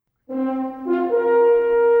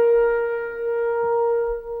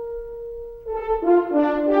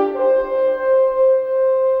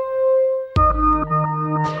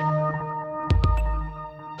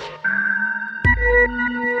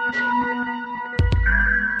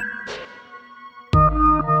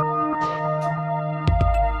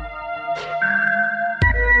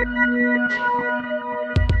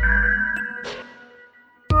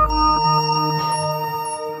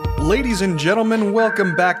Ladies and gentlemen,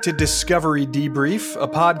 welcome back to Discovery Debrief, a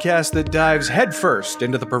podcast that dives headfirst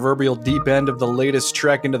into the proverbial deep end of the latest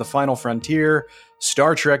trek into the final frontier,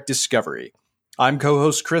 Star Trek Discovery. I'm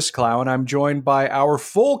co-host Chris Clow, and I'm joined by our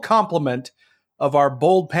full complement of our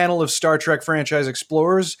bold panel of Star Trek franchise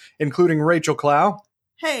explorers, including Rachel Clow.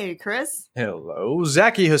 Hey, Chris. Hello.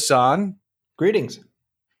 Zaki Hassan. Greetings.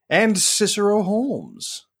 And Cicero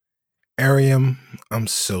Holmes. Ariam, I'm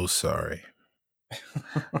so sorry.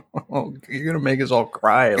 Oh, you're going to make us all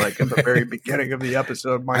cry like at the very beginning of the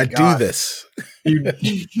episode. My I God. do this. You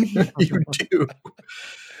do.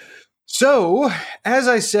 So, as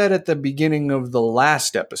I said at the beginning of the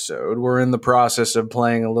last episode, we're in the process of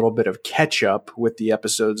playing a little bit of catch up with the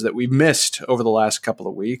episodes that we've missed over the last couple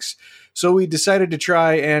of weeks. So we decided to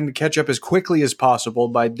try and catch up as quickly as possible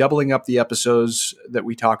by doubling up the episodes that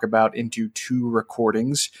we talk about into 2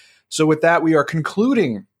 recordings. So with that, we are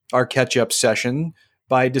concluding our catch-up session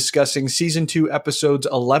by discussing Season 2 episodes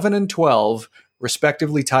 11 and 12,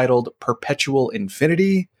 respectively titled Perpetual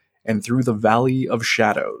Infinity and Through the Valley of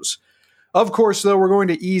Shadows. Of course, though, we're going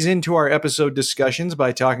to ease into our episode discussions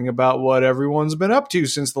by talking about what everyone's been up to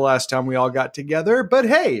since the last time we all got together. But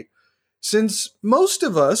hey, since most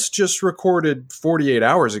of us just recorded 48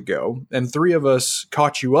 hours ago, and 3 of us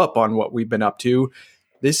caught you up on what we've been up to,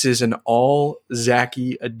 this is an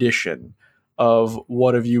all-Zaki edition of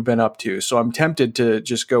What Have You Been Up To? So I'm tempted to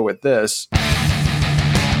just go with this.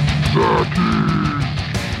 Zaki!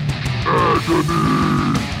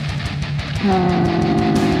 Agony!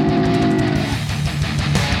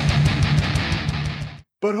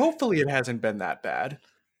 But hopefully it hasn't been that bad.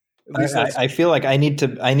 At least I feel like I need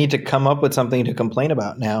to come up with something to complain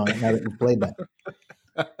about now that we've played that.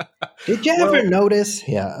 Did you ever notice?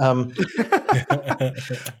 Yeah.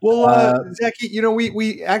 Well, Zaki,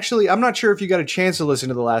 we actually, I'm not sure if you got a chance to listen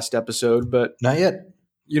to the last episode, but Not yet.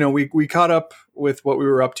 We caught up with what we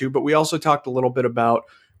were up to, but we also talked a little bit about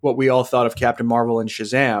what we all thought of Captain Marvel and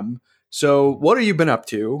Shazam. So what have you been up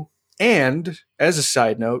to? And as a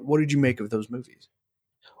side note, what did you make of those movies?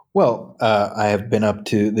 Well, I have been up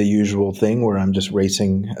to the usual thing where I'm just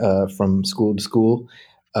racing from school to school,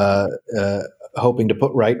 hoping to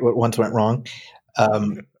put right what once went wrong.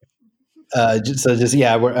 My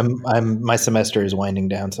semester is winding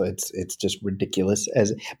down, so it's just ridiculous.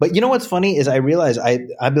 But you know what's funny is I realize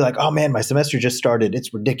I'd be like, oh man, my semester just started.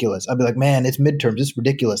 It's ridiculous. I'd be like, man, it's midterms. It's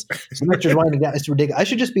ridiculous. Semester's winding down. It's ridiculous. I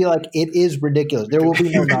should just be like, it is ridiculous. There will be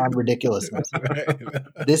no non-ridiculousness.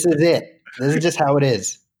 This is it. This is just how it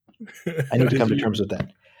is. I need to come to terms with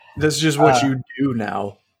that. This is just what you do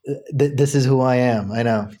now. This is who I am. I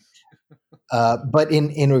know. But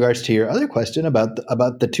in regards to your other question about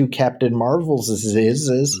the 2 Captain Marvels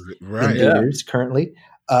Right. theaters currently,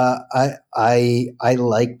 I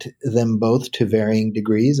liked them both to varying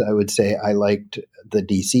degrees. I would say I liked the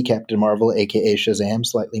DC Captain Marvel, aka Shazam,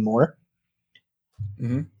 slightly more.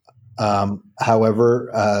 Mm-hmm.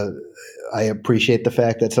 However, I appreciate the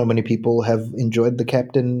fact that so many people have enjoyed the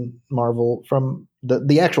Captain Marvel from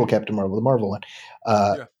the actual Captain Marvel, the Marvel one.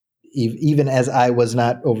 Even as I was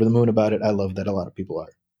not over the moon about it, I love that a lot of people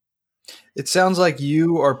are. It sounds like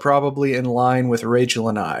you are probably in line with Rachel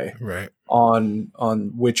and I, Right.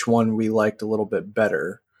 on which one we liked a little bit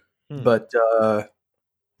better. But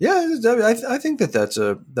I think that's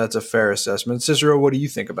a fair assessment. Cicero, what do you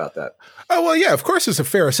think about that? Oh, well, yeah, of course it's a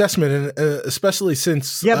fair assessment, and especially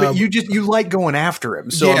since... Yeah, but you like going after him,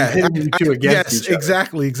 so I'm pitting you two against each other.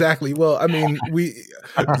 Exactly. Well, I mean,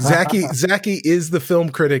 Zaki is the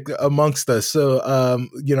film critic amongst us, so,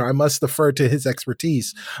 I must defer to his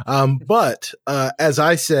expertise. But as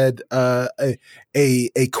I said a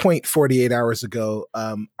quaint 48 hours ago,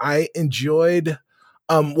 I enjoyed...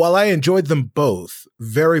 while I enjoyed them both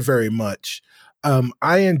very, very much,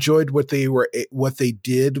 I enjoyed what they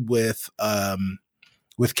did with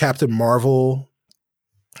Captain Marvel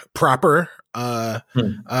proper,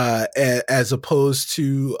 as opposed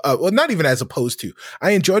to, not even as opposed to.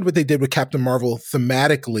 I enjoyed what they did with Captain Marvel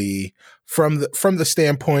thematically from the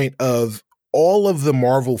standpoint of all of the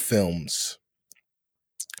Marvel films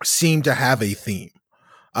seem to have a theme,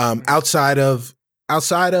 outside of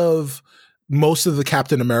most of the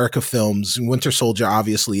Captain America films. Winter Soldier,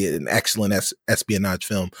 obviously an excellent espionage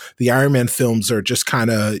film. The Iron Man films are just kind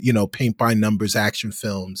of, paint by numbers action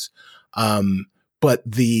films. But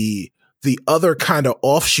the other kind of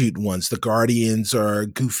offshoot ones, the Guardians are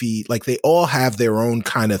goofy, like they all have their own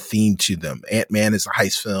kind of theme to them. Ant-Man is a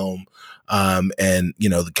heist film. And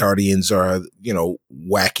the Guardians are,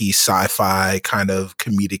 wacky sci-fi kind of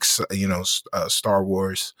comedic, Star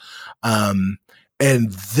Wars.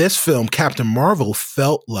 And this film, Captain Marvel,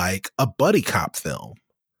 felt like a buddy cop film,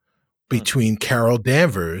 between Carol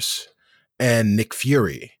Danvers and Nick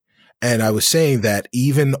Fury. And I was saying that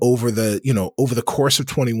even over the course of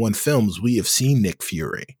 21 films, we have seen Nick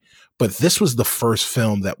Fury, but this was the first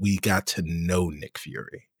film that we got to know Nick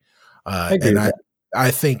Fury. I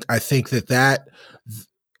think that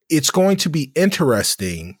it's going to be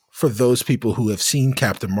interesting for those people who have seen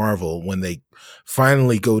Captain Marvel when they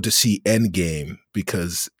finally go to see Endgame,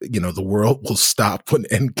 because, the world will stop when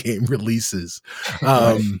Endgame releases.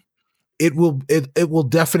 It will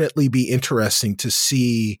definitely be interesting to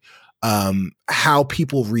see how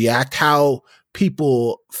people react, how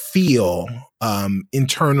people feel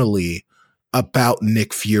internally about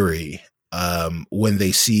Nick Fury when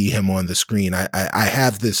they see him on the screen. I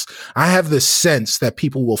have this sense that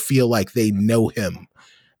people will feel like they know him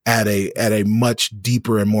at a much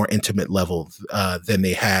deeper and more intimate level than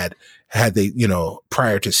they had they,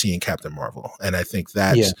 prior to seeing Captain Marvel. And I think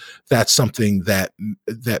that's something that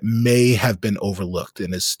may have been overlooked,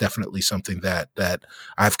 and is definitely something that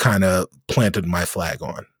I've kind of planted my flag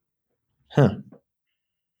on. Huh.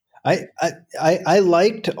 I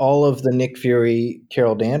liked all of the Nick Fury,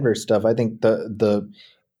 Carol Danvers stuff. I think the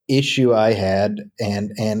issue I had,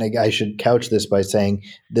 and I should couch this by saying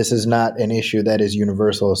this is not an issue that is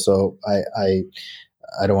universal. So I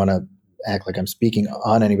don't want to act like I'm speaking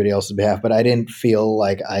on anybody else's behalf, but I didn't feel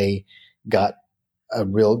like I got a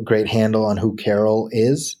real great handle on who Carol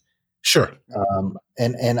is. Sure.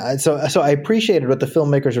 So I appreciated what the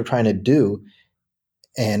filmmakers were trying to do.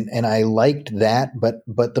 And I liked that,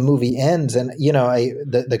 but the movie ends, and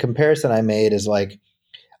the comparison I made is like,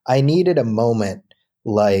 I needed a moment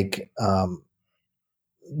like,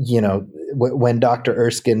 when Dr.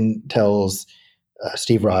 Erskine tells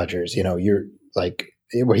Steve Rogers, you're like,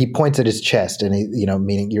 where he points at his chest and he,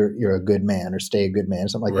 meaning you're a good man, or stay a good man,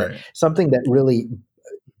 something like that. Something that really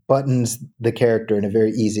buttons the character in a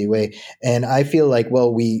very easy way. And I feel like,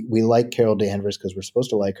 well, we like Carol Danvers because we're supposed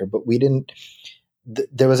to like her, but we didn't.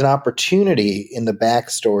 There was an opportunity in the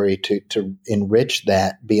backstory to enrich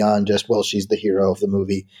that beyond just, well, she's the hero of the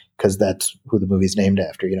movie because that's who the movie's named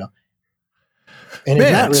after, And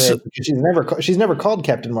man, it's not really, she's never called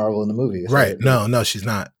Captain Marvel in the movie. So right? No, she's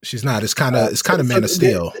not. She's not. It's kind of Man of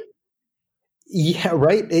Steel. Yeah,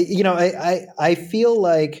 right. I feel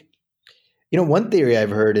like, one theory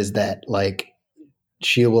I've heard is that like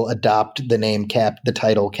she will adopt the name the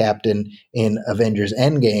title Captain in Avengers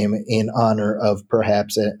Endgame in honor of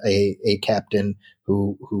perhaps a captain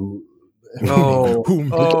who good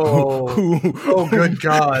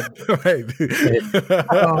God. Right.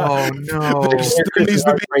 Oh no. There needs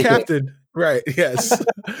to be a captain. Right. Yes.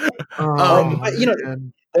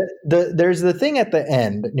 There's the thing at the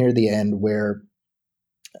end, near the end, where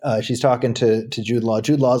she's talking to Jude Law.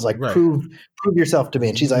 Jude Law's like, prove yourself to me.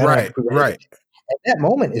 And she's like, right. And that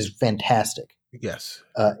moment is fantastic. Yes.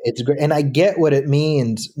 It's great. And I get what it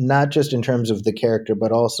means, not just in terms of the character,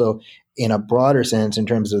 but also in a broader sense, in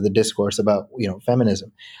terms of the discourse about,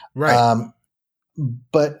 feminism. Right.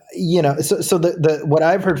 But, so the what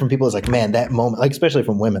I've heard from people is like, man, that moment, like, especially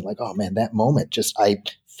from women, like, oh man, that moment, I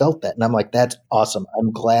felt that. And I'm like, that's awesome.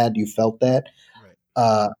 I'm glad you felt that.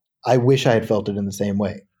 Right. I wish I had felt it in the same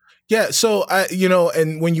way. Yeah. So,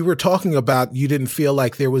 and when you were talking about, you didn't feel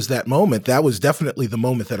like there was that moment, that was definitely the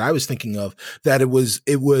moment that I was thinking of, that it was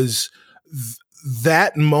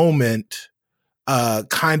that moment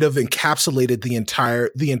kind of encapsulated the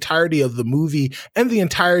entirety of the movie and the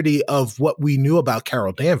entirety of what we knew about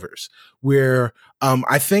Carol Danvers, where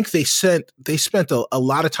I think they spent a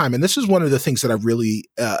lot of time, and this is one of the things that I really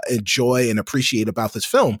enjoy and appreciate about this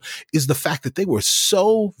film, is the fact that they were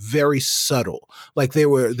so very subtle. Like there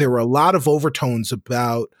were a lot of overtones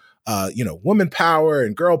about woman power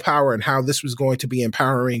and girl power, and how this was going to be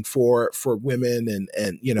empowering for women,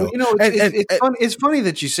 it's funny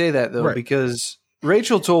that you say that though, because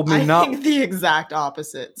Rachel told me I think the exact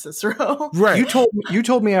opposite, Cicero. Right. You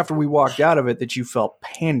told me after we walked out of it that you felt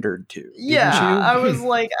pandered to. Yeah, I was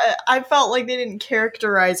like, I felt like they didn't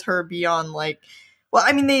characterize her beyond like, well,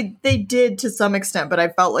 I mean, they did to some extent, but I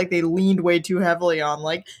felt like they leaned way too heavily on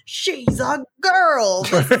like, she's a girl.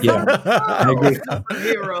 Yeah, I agree.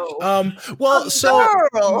 Superhero.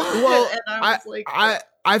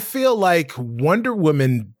 I feel like Wonder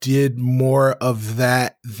Woman did more of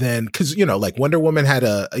that than, because like Wonder Woman had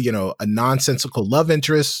a nonsensical love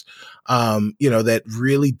interest, that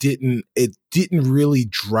really didn't really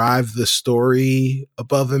drive the story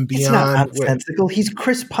above and beyond. It's not nonsensical. He's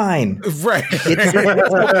Chris Pine, right? It's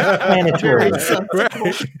planetary.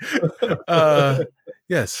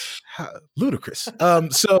 Yes, ludicrous.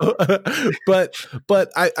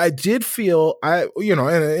 But I did feel I've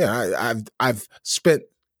spent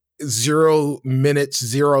 0 minutes,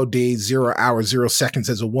 0 days, 0 hours, 0 seconds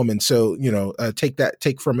as a woman. So,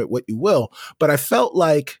 take from it what you will. But I thought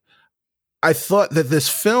that this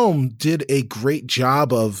film did a great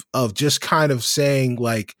job of just kind of saying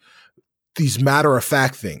like these matter of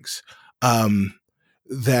fact things,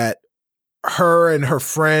 that her and her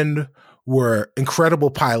friend were incredible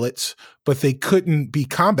pilots, but they couldn't be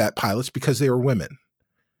combat pilots because they were women.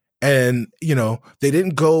 And, they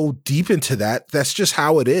didn't go deep into that. That's just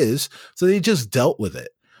how it is. So they just dealt with it.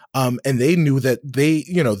 And they knew that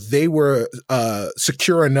they were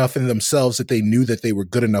secure enough in themselves that they knew that they were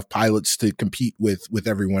good enough pilots to compete with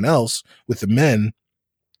everyone else, with the men.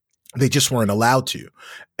 They just weren't allowed to.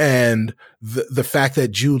 And the fact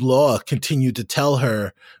that Jude Law continued to tell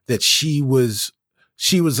her that she was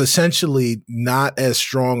essentially not as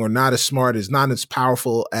strong or not as smart, not as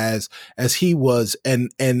powerful as he was. And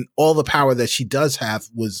all the power that she does have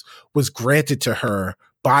was granted to her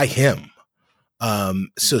by him.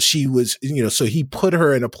 So she was, so he put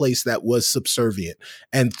her in a place that was subservient.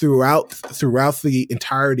 And throughout the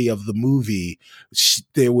entirety of the movie,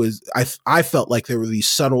 I felt like there were these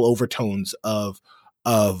subtle overtones of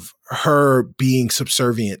her being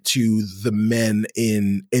subservient to the men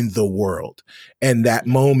in the world. And that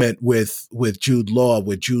moment with Jude Law,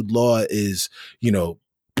 where Jude Law is,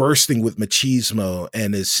 bursting with machismo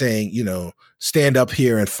and is saying, stand up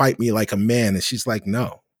here and fight me like a man. And she's like,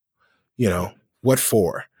 no, what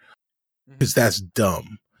for? Because that's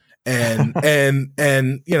dumb. And,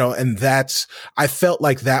 and that's, I felt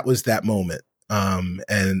like that was that moment. And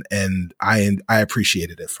I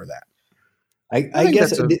appreciated it for that. I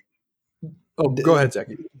guess. Go ahead, Zach.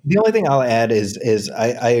 The only thing I'll add is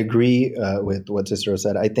I agree with what Cicero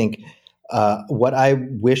said. I think what I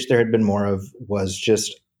wish there had been more of was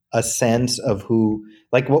just a sense of who,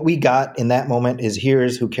 like what we got in that moment is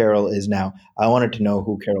here's who Carol is now. I wanted to know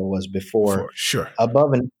who Carol was before. Sure.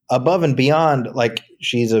 Above and beyond, like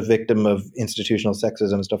she's a victim of institutional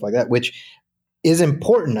sexism and stuff like that, which is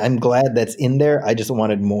important. I'm glad that's in there. I just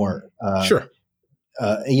wanted more. Sure.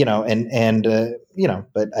 But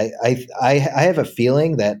I have a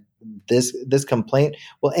feeling that this complaint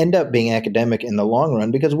will end up being academic in the long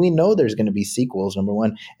run because we know there's going to be sequels, number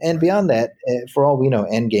one, and beyond that, for all we know,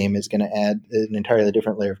 Endgame is going to add an entirely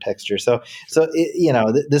different layer of texture. So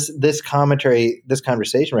this commentary, this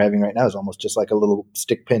conversation we're having right now is almost just like a little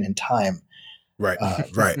stick pin in time. Right.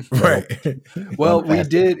 Well, we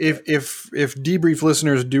did. If debrief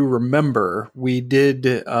listeners do remember, we did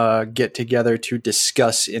get together to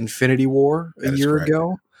discuss Infinity War a year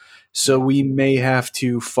ago. So we may have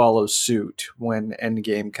to follow suit when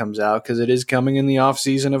Endgame comes out because it is coming in the off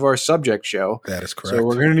season of our subject show. That is correct. So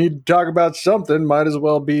we're going to need to talk about something. Might as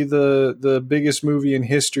well be the biggest movie in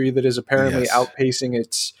history that is apparently outpacing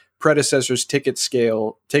its predecessor's ticket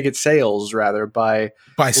sales by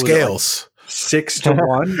scales.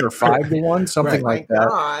 6-1 or 5-1, something like that.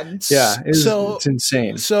 God. Yeah, it's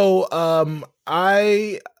insane. So, a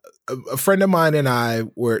friend of mine and I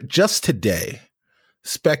were just today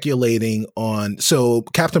speculating on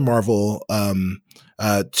Captain Marvel.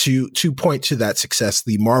 To point to that success,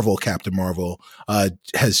 the Marvel Captain Marvel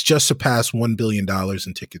has just surpassed $1 billion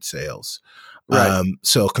in ticket sales. Right.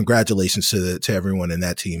 So congratulations to everyone in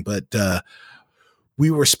that team, but. We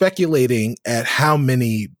were speculating at how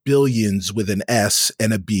many billions with an S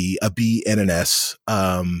and a B and an S,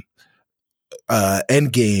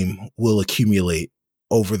 Endgame will accumulate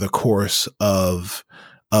over the course of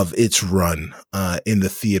its run in the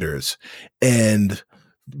theaters. And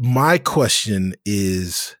my question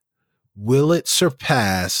is, will it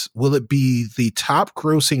be the top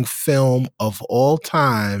grossing film of all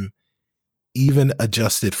time, even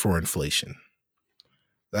adjusted for inflation?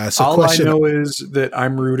 All I know is that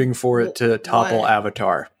I'm rooting for it to topple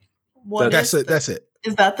Avatar. That's it.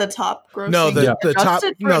 Is that the top grossing? No, the top.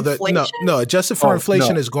 Inflation? No. Adjusted for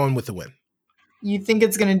inflation is Gone with the Wind. You think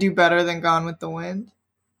it's going to do better than Gone with the Wind?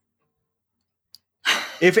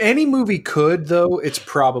 If any movie could, though, it's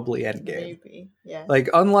probably Endgame. Maybe, yeah. Like,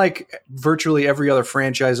 unlike virtually every other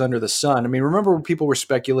franchise under the sun. I mean, remember when people were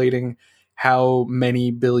speculating how many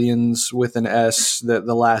billions with an S that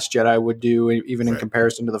The Last Jedi would do, even in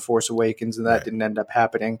comparison to The Force Awakens, and that didn't end up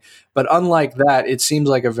happening. But unlike that, it seems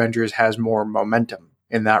like Avengers has more momentum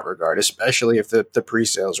in that regard, especially if the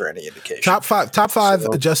pre-sales are any indication. Top five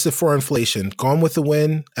adjusted for inflation: Gone with the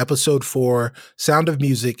Wind, Episode 4, Sound of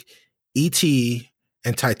Music, E.T.,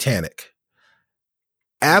 and Titanic.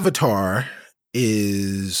 Avatar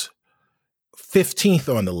is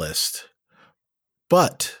 15th on the list,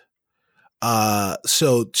 but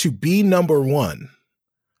so to be number one,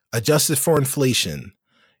 adjusted for inflation,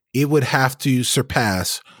 it would have to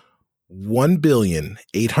surpass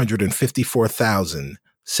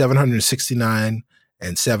 1,854,769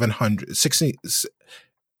 and 760.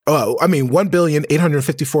 Oh, I mean,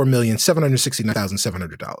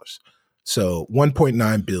 $1,854,769,700. So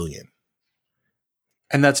 $1.9 billion.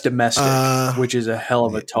 And that's domestic, which is a hell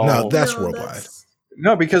of a tall. No, that's worldwide.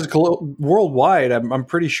 No, because worldwide, I'm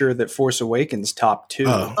pretty sure that Force Awakens topped 2.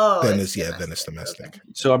 Then it's domestic. Okay.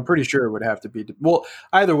 So I'm pretty sure it would have to be. Well,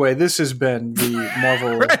 either way, this has been the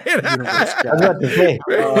Marvel Universe. I was about to say.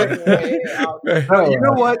 You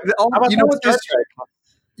know what?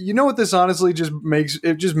 You know what this honestly just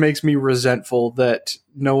makes me resentful that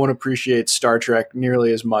no one appreciates Star Trek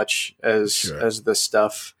nearly as much as this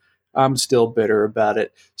stuff. I'm still bitter about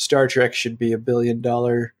it. Star Trek should be $1 billion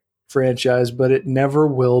franchise, but it never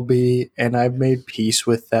will be, and I've made peace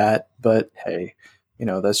with that. But hey,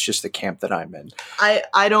 that's just the camp that I'm in.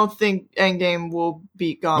 I don't think Endgame will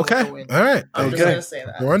beat Gauntlet. Okay, to win. all right. I'm just gonna say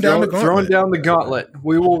that. Throwing down the gauntlet.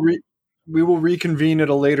 We will reconvene at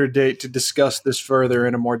a later date to discuss this further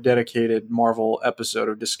in a more dedicated Marvel episode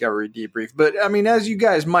of Discovery Debrief. But I mean, as you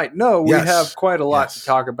guys might know, we have quite a lot to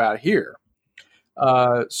talk about here.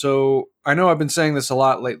 So I know I've been saying this a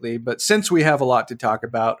lot lately, but since we have a lot to talk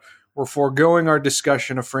about, we're foregoing our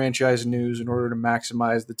discussion of franchise news in order to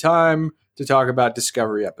maximize the time to talk about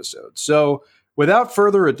Discovery episodes. So without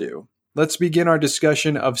further ado, let's begin our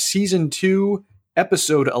discussion of Season 2,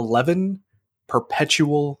 Episode 11,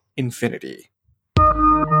 Perpetual Infinity.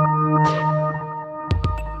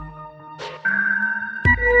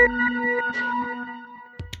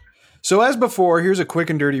 So as before, here's a quick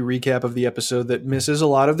and dirty recap of the episode that misses a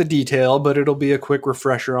lot of the detail, but it'll be a quick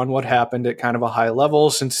refresher on what happened at kind of a high level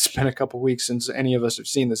since it's been a couple weeks since any of us have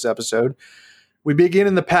seen this episode. We begin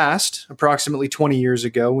in the past, approximately 20 years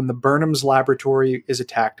ago, when the Burnham's laboratory is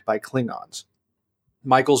attacked by Klingons.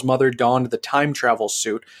 Michael's mother donned the time travel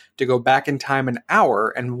suit to go back in time an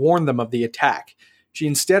hour and warn them of the attack. She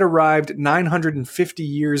instead arrived 950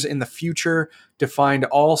 years in the future to find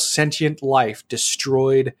all sentient life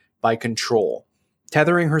destroyed by control.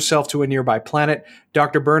 Tethering herself to a nearby planet,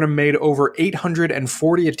 Dr. Burnham made over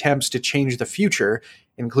 840 attempts to change the future,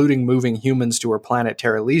 including moving humans to her planet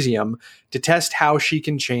Terrelysium, to test how she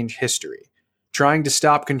can change history. Trying to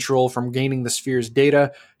stop Control from gaining the sphere's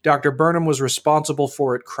data, Dr. Burnham was responsible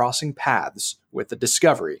for it crossing paths with the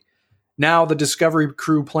Discovery. Now, the Discovery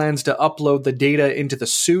crew plans to upload the data into the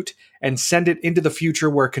suit and send it into the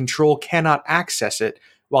future where Control cannot access it,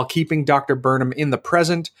 while keeping Dr. Burnham in the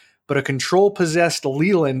present, but a Control-possessed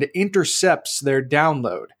Leland intercepts their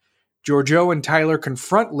download. Georgiou and Tyler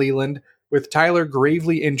confront Leland, with Tyler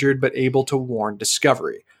gravely injured but able to warn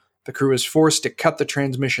Discovery. The crew is forced to cut the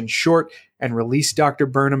transmission short and release Dr.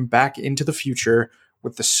 Burnham back into the future,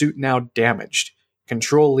 with the suit now damaged.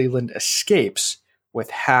 Control Leland escapes with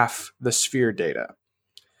half the sphere data.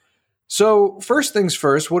 So, first things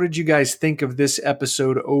first, what did you guys think of this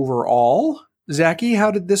episode overall? Zachy,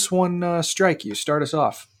 how did this one strike you? Start us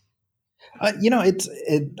off.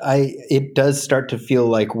 It does start to feel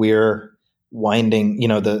like we're winding.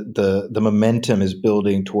 The momentum is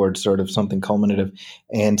building towards sort of something culminative,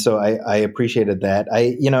 and so I appreciated that.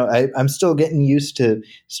 I'm still getting used to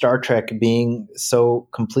Star Trek being so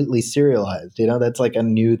completely serialized. That's like a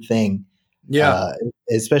new thing. Yeah,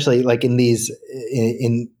 especially like in these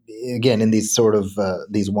sort of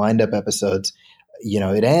these wind up episodes.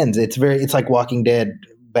 It ends. It's like Walking Dead.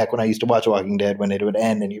 Back when I used to watch Walking Dead, when it would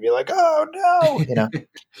end and you'd be like, oh no,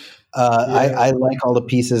 I like all the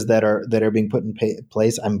pieces that are being put in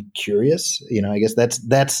place. I'm curious, I guess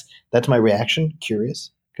that's my reaction.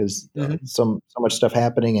 Curious, because so much stuff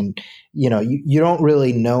happening, and you don't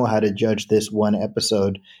really know how to judge this one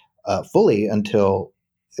episode fully until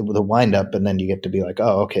the wind up, and then you get to be like,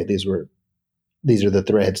 oh, okay, these are the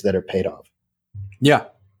threads that are paid off. Yeah,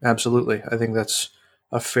 absolutely. I think that's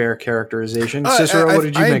a fair characterization. Cicero, what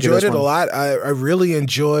did you make of this one? I enjoyed it a lot. I really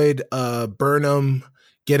enjoyed Burnham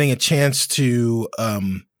getting a chance to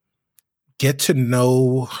get to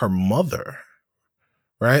know her mother,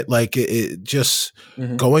 right? Like it just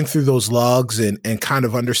going through those logs and kind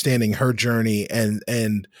of understanding her journey and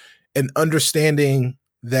understanding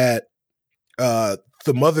that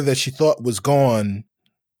the mother that she thought was gone,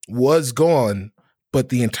 but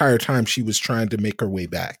the entire time she was trying to make her way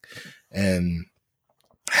back. And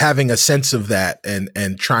having a sense of that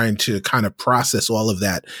and trying to kind of process all of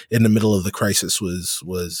that in the middle of the crisis was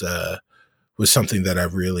something that I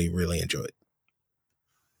really, really enjoyed.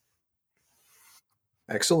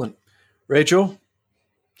 Excellent. Rachel?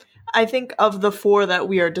 I think of the 4 that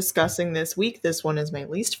we are discussing this week, this one is my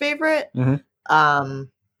least favorite.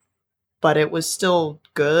 But it was still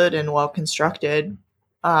good and well constructed.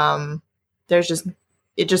 There's just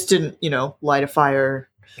it just didn't, light a fire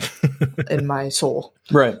in my soul.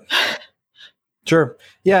 Right. Sure.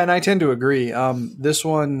 Yeah, and I tend to agree. This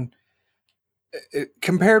one,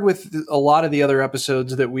 compared with a lot of the other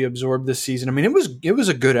episodes that we absorbed this season, I mean, it was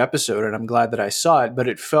a good episode, and I'm glad that I saw it. But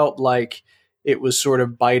it felt like it was sort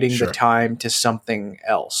of biding the time to something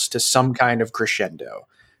else, to some kind of crescendo.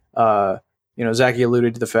 Zachy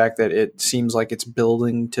alluded to the fact that it seems like it's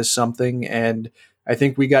building to something, and I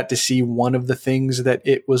think we got to see one of the things that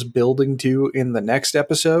it was building to in the next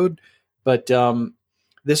episode. But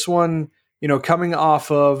this one, coming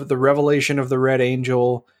off of the revelation of the Red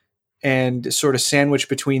Angel and sort of sandwiched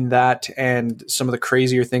between that and some of the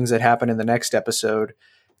crazier things that happen in the next episode,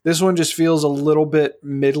 this one just feels a little bit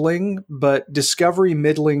middling, but Discovery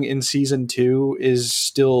middling in season 2 is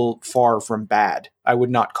still far from bad. I would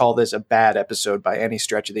not call this a bad episode by any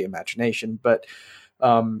stretch of the imagination, but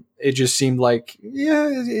it just seemed like,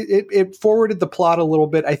 it forwarded the plot a little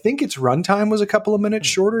bit. I think its runtime was a couple of minutes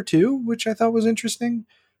shorter too, which I thought was interesting.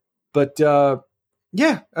 But it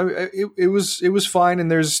was fine, and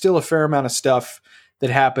there's still a fair amount of stuff that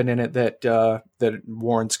happened in it that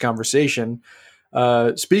warrants conversation.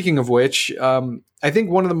 Speaking of which, I think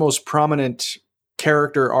one of the most prominent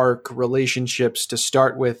character arc relationships to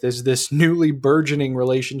start with is this newly burgeoning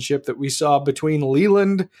relationship that we saw between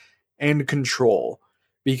Leland and Control.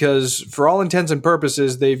 Because for all intents and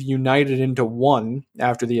purposes, they've united into one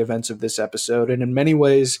after the events of this episode. And in many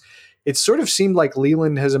ways, it sort of seemed like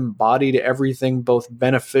Leland has embodied everything both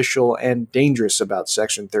beneficial and dangerous about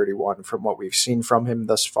Section 31 from what we've seen from him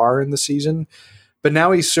thus far in the season. But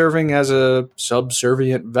now he's serving as a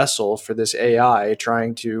subservient vessel for this AI,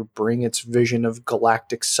 trying to bring its vision of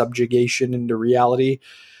galactic subjugation into reality.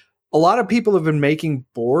 A lot of people have been making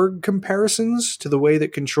Borg comparisons to the way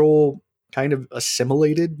that Control kind of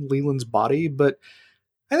assimilated Leland's body, but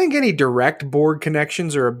I think any direct Borg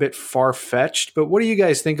connections are a bit far-fetched. But what do you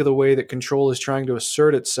guys think of the way that Control is trying to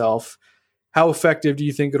assert itself? How effective do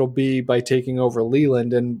you think it'll be by taking over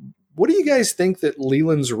Leland? And what do you guys think that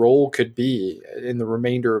Leland's role could be in the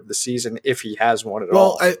remainder of the season if he has one at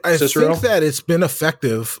all? Well, I think that it's been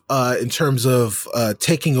effective in terms of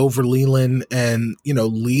taking over Leland and,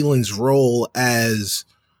 Leland's role as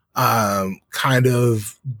kind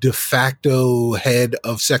of de facto head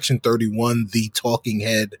of Section 31, the talking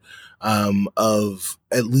head of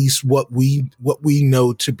at least what we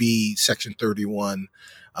know to be Section 31,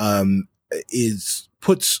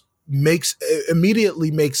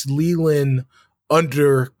 immediately makes Leland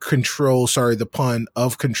under control. Sorry, the pun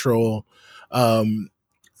of control,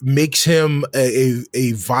 makes him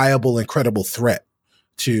a viable and credible threat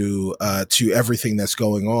to everything that's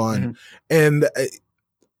going on. Mm-hmm. And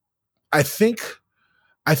I think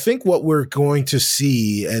what we're going to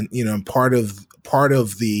see, and part of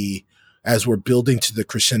the, as we're building to the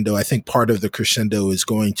crescendo, I think part of the crescendo is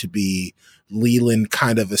going to be Leland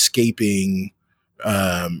kind of escaping,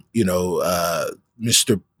 Mr.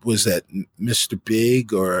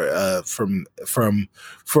 Big or from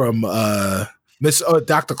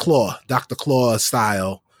Dr. Claw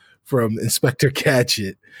style from Inspector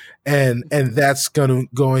Gadget, and that's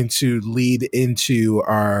going to lead into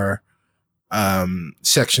our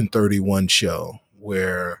Section 31 show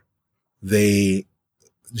where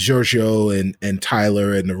Giorgio and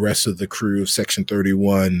Tyler and the rest of the crew of Section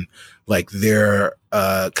 31, like their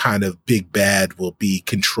kind of big bad will be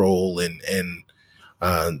Control and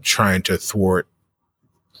trying to thwart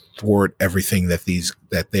everything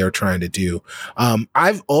that they're trying to do.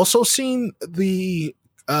 I've also seen the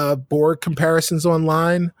Borg comparisons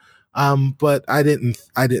online, but I didn't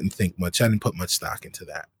think much. I didn't put much stock into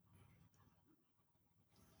that.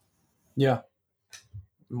 Yeah.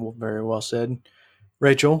 Well, very well said.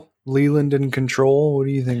 Rachel, Leland and Control, what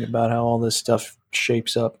do you think about how all this stuff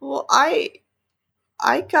shapes up? Well, I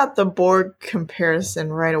got the Borg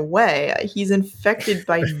comparison right away. He's infected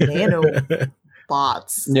by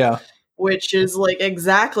nanobots. Yeah. Which is like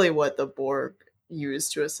exactly what the Borg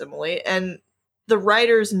used to assimilate. And the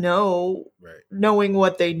writers know, knowing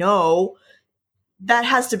what they know, that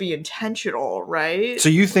has to be intentional, right? So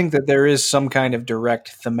you think that there is some kind of direct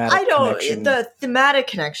thematic connection? The thematic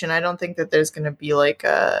connection, I don't think that there's going to be like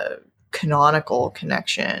a canonical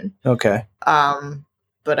connection. Okay.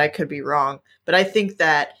 But I could be wrong. But I think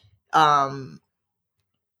that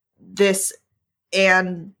this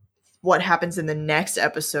and what happens in the next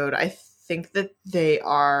episode, I think that they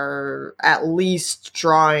are at least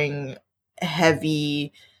drawing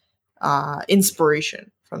heavy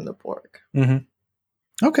inspiration from the Borg. Mm-hmm.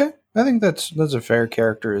 Okay, I think that's a fair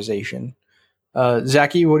characterization.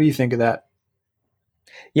 Zachy, what do you think of that?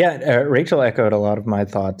 Yeah, Rachel echoed a lot of my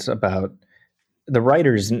thoughts about the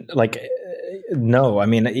writers. Like, no, I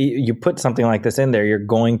mean, you put something like this in there, you're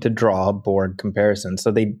going to draw a Borg comparison.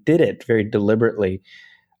 So they did it very deliberately.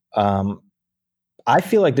 I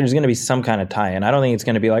feel like there's going to be some kind of tie-in. I don't think it's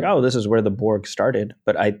going to be like, oh, this is where the Borg started.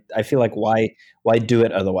 But I feel like why do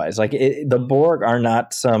it otherwise? Like the Borg are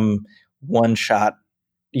not some one-shot,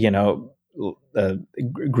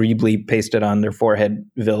 greebly pasted on their forehead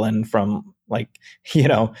villain from like,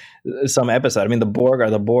 some episode. I mean, the Borg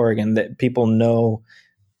are the Borg, and that people know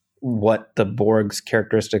what the Borg's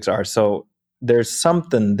characteristics are. So there's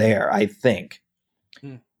something there, I think.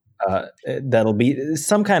 That'll be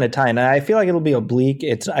some kind of tie, and I feel like it'll be oblique.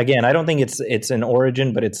 It's again, I don't think it's an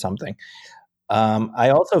origin, but it's something. I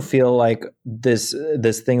also feel like this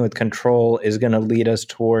thing with control is going to lead us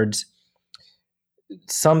towards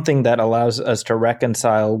something that allows us to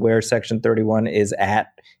reconcile where Section 31 is at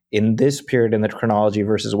in this period in the chronology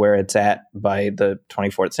versus where it's at by the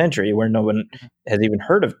 24th century, where no one has even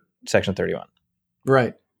heard of Section 31.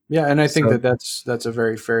 Right. Yeah, and I think that's a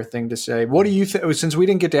very fair thing to say. What do you think? Since we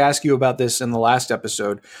didn't get to ask you about this in the last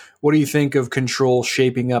episode, what do you think of Control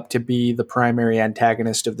shaping up to be the primary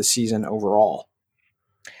antagonist of the season overall?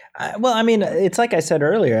 Well, I mean, it's like I said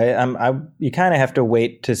earlier. You kind of have to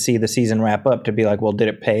wait to see the season wrap up to be like, well, did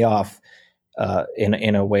it pay off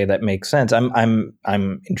in a way that makes sense? I'm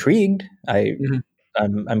intrigued.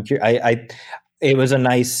 I'm curious. It was a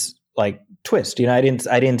nice twist. I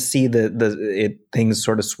didn't see the things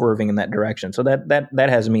sort of swerving in that direction. So that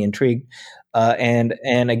has me intrigued. And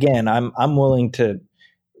again, I'm willing to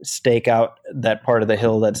stake out that part of the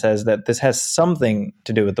hill that says that this has something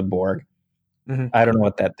to do with the Borg. Mm-hmm. I don't know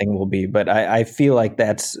what that thing will be, but I feel like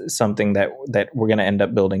that's something that we're going to end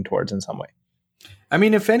up building towards in some way. I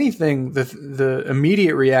mean, if anything, the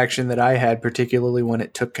immediate reaction that I had, particularly when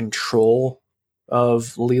it took control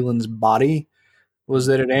of Leland's body, was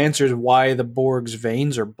that it answers why the Borg's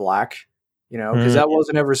veins are black, because that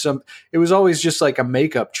wasn't ever it was always just like a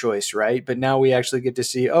makeup choice, right? But now we actually get to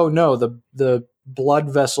see, oh no, the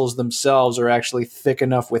blood vessels themselves are actually thick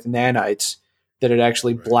enough with nanites that it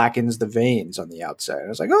actually blackens the veins on the outside. I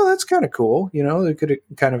was like, oh, that's kind of cool. They could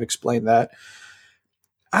kind of explain that.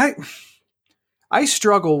 I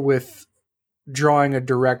struggle with drawing a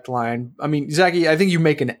direct line. I mean, Zachy, I think you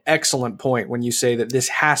make an excellent point when you say that this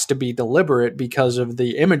has to be deliberate because of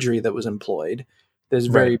the imagery that was employed. That's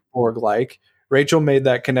very Borg-like. Rachel made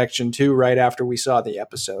that connection too right after we saw the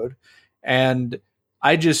episode. And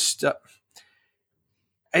I just...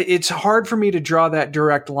 it's hard for me to draw that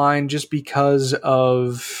direct line just because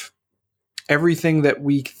of everything that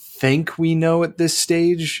we think we know at this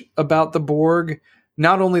stage about the Borg.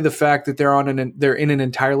 Not only the fact that they're in an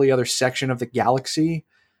entirely other section of the galaxy,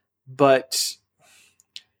 but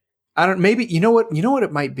maybe you know what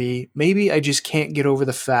it might be. Maybe I just can't get over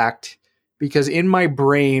the fact, because in my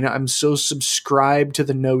brain I'm so subscribed to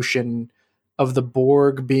the notion of the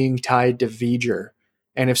Borg being tied to V'ger.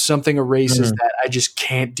 And if something erases that, I just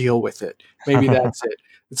can't deal with it. Maybe that's it.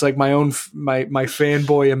 It's like my own my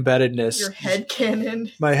fanboy embeddedness. Your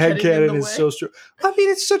headcanon. My headcanon is so strong. I mean,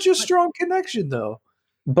 it's such a strong connection, though.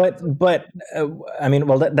 But I mean,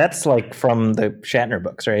 well, that's like from the Shatner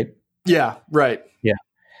books, right? Yeah, right. Yeah.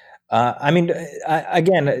 I mean,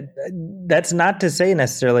 again, that's not to say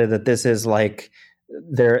necessarily that this is like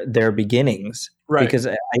their beginnings, right? Because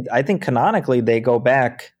I think canonically they go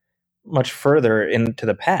back much further into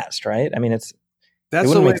the past, right? I mean, that's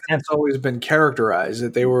the way it's always been characterized,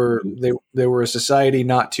 that they were a society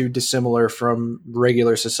not too dissimilar from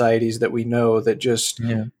regular societies that we know, that just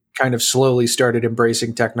kind of slowly started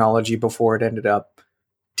embracing technology before it ended up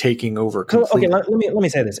taking over completely. Okay, let me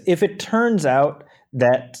say this. If it turns out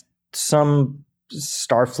that some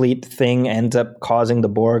Starfleet thing ends up causing the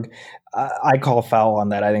Borg, I call foul on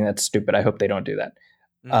that. I think that's stupid. I hope they don't do that.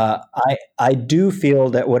 I do feel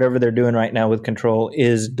that whatever they're doing right now with Control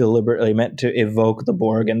is deliberately meant to evoke the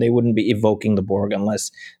Borg, and they wouldn't be evoking the Borg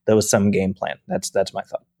unless there was some game plan. That's my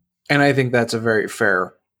thought. And I think that's a very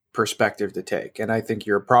fair perspective to take. And I think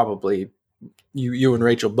you're probably, you and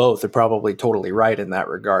Rachel both are probably totally right in that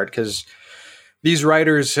regard, because these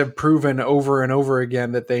writers have proven over and over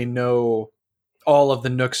again that they know all of the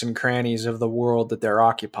nooks and crannies of the world that they're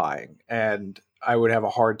occupying. And I would have a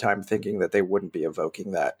hard time thinking that they wouldn't be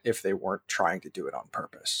evoking that if they weren't trying to do it on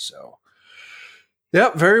purpose. So, yeah,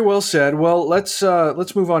 very well said. Well, let's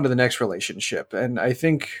move on to the next relationship. And I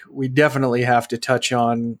think we definitely have to touch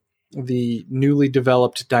on the newly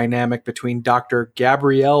developed dynamic between Dr.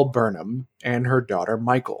 Gabrielle Burnham and her daughter,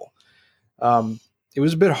 Michael. It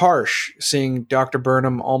was a bit harsh seeing Dr.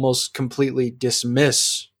 Burnham almost completely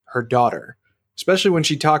dismiss her daughter, especially when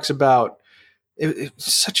she talks about it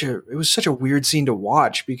was such a weird scene to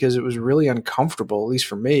watch because it was really uncomfortable, at least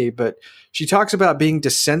for me. But she talks about being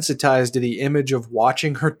desensitized to the image of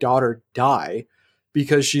watching her daughter die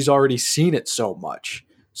because she's already seen it so much.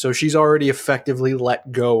 So she's already effectively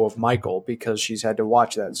let go of Michael because she's had to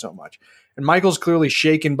watch that so much. And Michael's clearly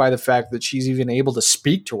shaken by the fact that she's even able to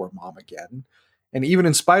speak to her mom again. And even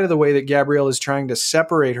in spite of the way that Gabrielle is trying to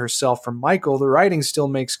separate herself from Michael, the writing still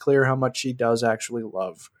makes clear how much she does actually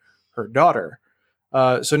love her daughter.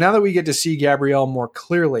 So now that we get to see Gabrielle more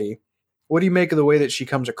clearly, what do you make of the way that she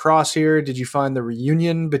comes across here? Did you find the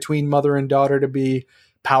reunion between mother and daughter to be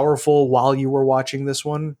powerful while you were watching this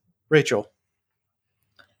one? Rachel?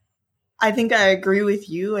 I think I agree with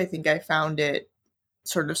you. I think I found it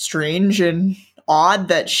sort of strange and odd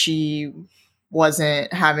that she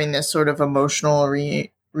wasn't having this sort of emotional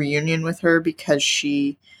reunion with her because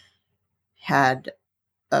she had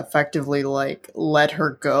effectively like let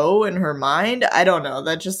her go in her mind. I don't know.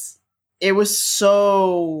 It was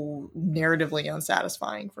so narratively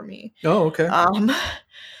unsatisfying for me. Oh, okay.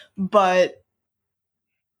 But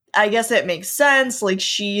I guess it makes sense. Like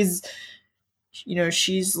she's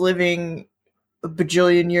living a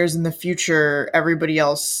bajillion years in the future. Everybody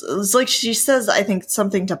else, it's like she says, I think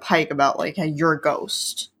something to Pike about like, hey, you're a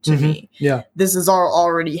ghost to me. Yeah. This has all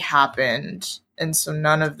already happened. And so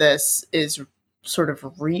none of this is sort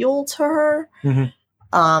of real to her.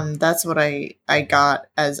 That's what I got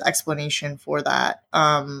as explanation for that,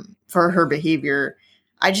 for her behavior.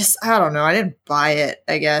 I don't know. I didn't buy it,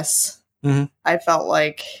 I guess. I felt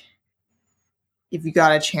like if you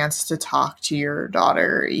got a chance to talk to your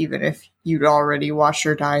daughter, even if you'd already watched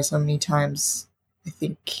her die so many times, I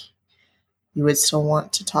think you would still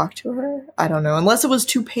want to talk to her. I don't know. Unless it was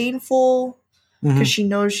too painful. Because she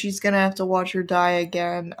knows she's going to have to watch her die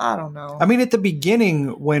again. I don't know. I mean, at the beginning,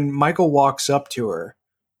 when Michael walks up to her,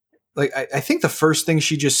 like, I think the first thing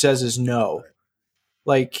she just says is no.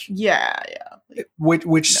 Like, yeah. Which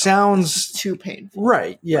no, sounds too painful.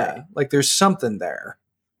 Right. Yeah. Right. Like there's something there.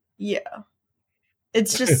 Yeah.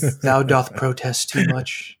 It's just. Thou doth protest too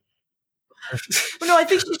much. No, I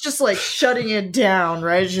think she's just like shutting it down,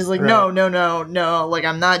 right? She's like, no. Like,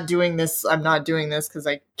 I'm not doing this because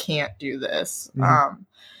I can't do this.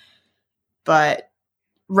 But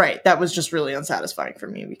right, that was just really unsatisfying for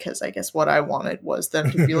me because I guess what I wanted was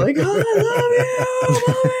them to be like, oh,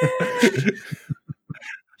 I love you.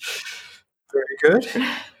 Very good.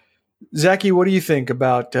 Zachy, what do you think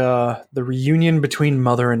about the reunion between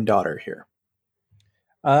mother and daughter here?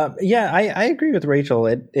 Yeah, I agree with Rachel.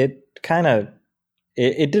 It kind of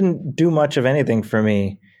it didn't do much of anything for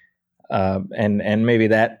me, and maybe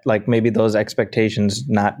that, like, maybe those expectations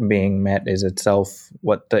not being met is itself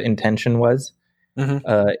what the intention was.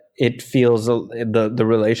 It feels the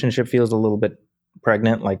relationship feels a little bit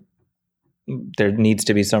pregnant. Like there needs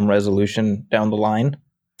to be some resolution down the line.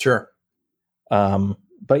 Sure.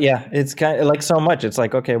 But yeah, it's kind of like so much. It's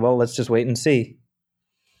like, okay, well, let's just wait and see.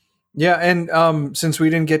 Yeah, and since we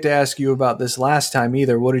didn't get to ask you about this last time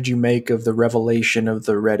either, what did you make of the revelation of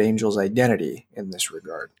the Red Angel's identity in this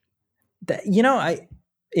regard?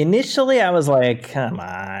 Initially I was like, come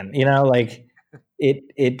on, like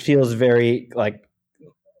it feels very like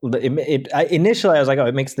initially I was like, oh,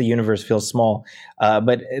 it makes the universe feel small.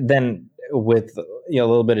 But then with a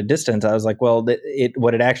little bit of distance, I was like, well,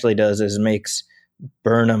 what it actually does is makes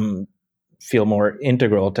Burnham feel more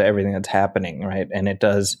integral to everything that's happening, right? And it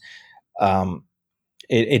does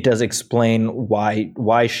it does explain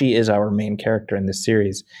why she is our main character in this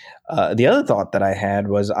series. The other thought that I had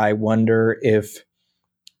was, I wonder if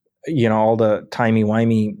all the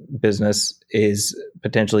timey-wimey business is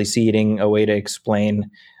potentially seeding a way to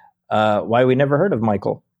explain why we never heard of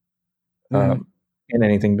Michael in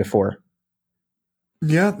anything before.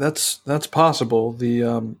 Yeah, that's possible.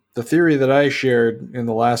 The theory that I shared in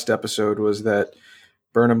the last episode was that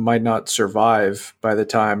Burnham might not survive by the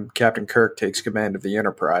time Captain Kirk takes command of the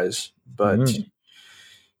Enterprise. But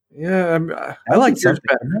yeah, I like yours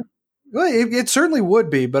better. Well, it certainly would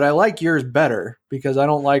be, but I like yours better because I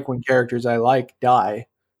don't like when characters I like die.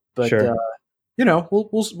 But sure.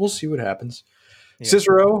 We'll see what happens. Yeah.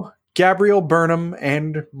 Cicero, Gabrielle, Burnham,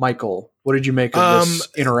 and Michael. What did you make of this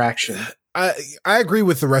interaction? I agree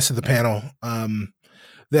with the rest of the panel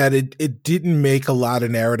that it didn't make a lot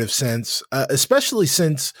of narrative sense, especially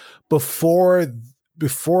since before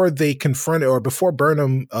they confronted, or before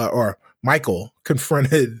Burnham or Michael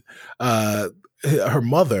confronted her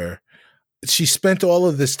mother, she spent all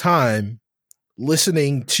of this time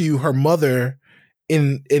listening to her mother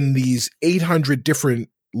in these 800 different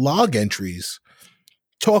log entries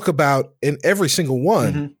talk about, in every single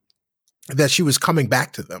one, that she was coming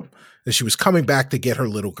back to them, that she was coming back to get her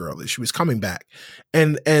little girl, that she was coming back.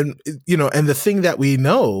 And the thing that we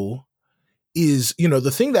know is,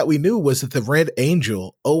 the thing that we knew was that the Red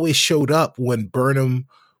Angel always showed up when Burnham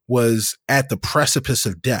was at the precipice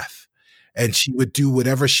of death, and she would do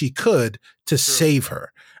whatever she could to save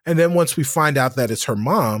her. And then once we find out that it's her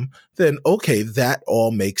mom, then okay, that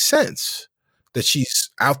all makes sense. That she's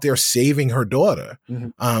out there saving her daughter,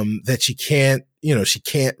 that she can't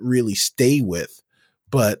really stay with.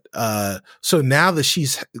 But so now that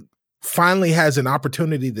she's finally has an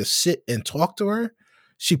opportunity to sit and talk to her,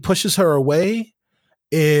 she pushes her away,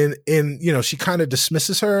 and she kind of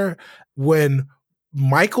dismisses her when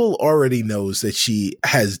Michael already knows that she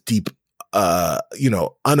has deep,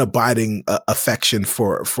 unabiding affection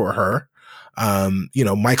for her.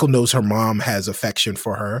 Michael knows her mom has affection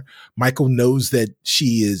for her. Michael knows that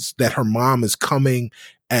her mom is coming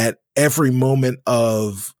at every moment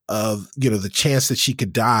of the chance that she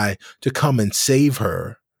could die to come and save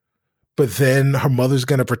her. But then her mother's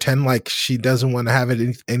going to pretend like she doesn't want to have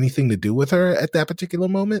anything to do with her at that particular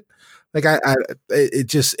moment. Like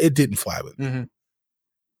it didn't fly with me. Mm-hmm.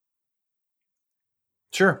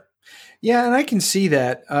 Sure. Yeah. And I can see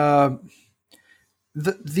that.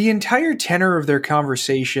 The entire tenor of their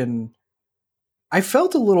conversation, I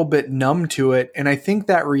felt a little bit numb to it. And I think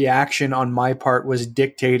that reaction on my part was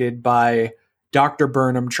dictated by Dr.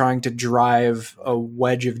 Burnham trying to drive a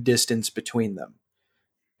wedge of distance between them.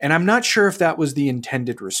 And I'm not sure if that was the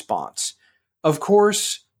intended response. Of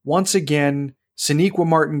course, once again, Sonequa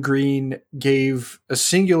Martin Green gave a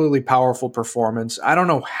singularly powerful performance. I don't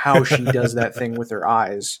know how she does that thing with her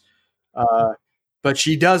eyes. But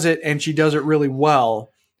she does it, and she does it really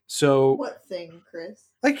well. So what thing, Chris?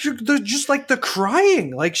 Like just like the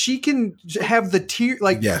crying, like she can have the tear,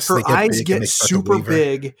 like her eyes get super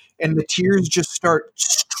big, and the tears just start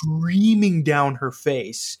streaming down her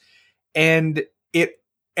face. And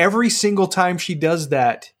every single time she does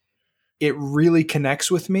that, it really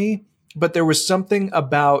connects with me. But there was something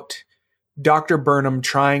about Dr. Burnham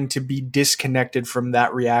trying to be disconnected from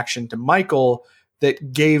that reaction to Michael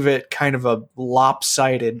that gave it kind of a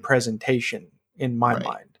lopsided presentation in my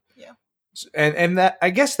mind. Yeah. And that,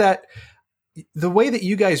 I guess that the way that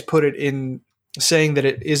you guys put it in saying that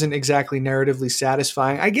it isn't exactly narratively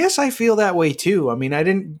satisfying, I guess I feel that way too. I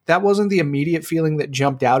mean, that wasn't the immediate feeling that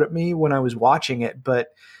jumped out at me when I was watching it, but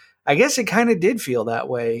I guess it kind of did feel that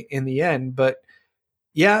way in the end. But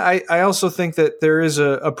yeah, I also think that there is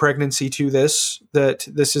a pregnancy to this, that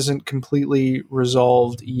this isn't completely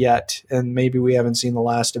resolved yet. And maybe we haven't seen the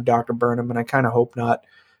last of Dr. Burnham, and I kind of hope not.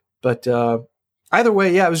 But either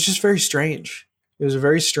way, yeah, it was just very strange. It was a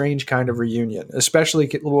very strange kind of reunion,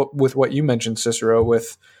 especially with what you mentioned, Cicero,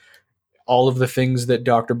 with all of the things that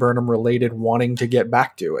Dr. Burnham related wanting to get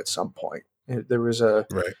back to at some point. There was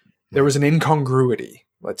there was an incongruity,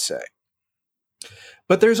 let's say.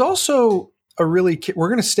 But there's also we're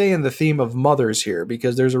going to stay in the theme of mothers here,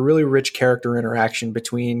 because there's a really rich character interaction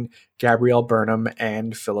between Gabrielle Burnham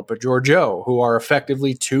and Philippa Georgiou, who are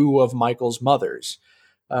effectively two of Michael's mothers.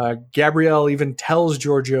 Gabrielle even tells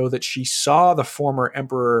Georgiou that she saw the former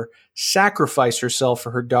emperor sacrifice herself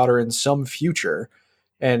for her daughter in some future.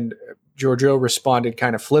 And Georgiou responded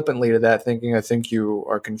kind of flippantly to that, thinking, I think you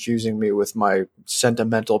are confusing me with my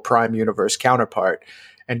sentimental Prime Universe counterpart.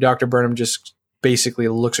 And Dr. Burnham just basically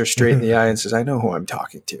looks her straight in the eye and says, I know who I'm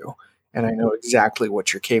talking to, and I know exactly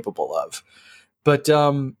what you're capable of. But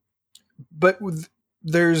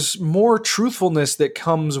there's more truthfulness that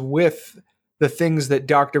comes with the things that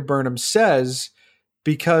Dr. Burnham says,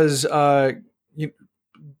 because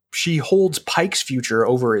she holds Pike's future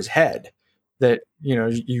over his head, that,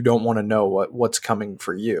 you don't want to know what's coming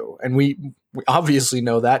for you. And we obviously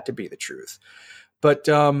know that to be the truth. But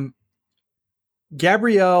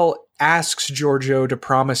Gabrielle asks Georgiou to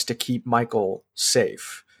promise to keep Michael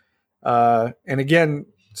safe. And again,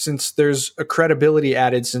 since there's a credibility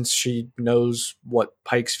added, since she knows what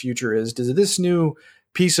Pike's future is, does this new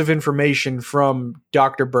piece of information from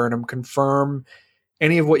Dr. Burnham confirm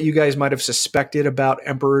any of what you guys might have suspected about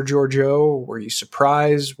Emperor Georgiou? Were you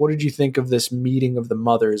surprised? What did you think of this meeting of the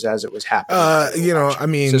mothers as it was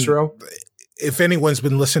happening? Cicero? If anyone's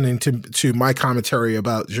been listening to my commentary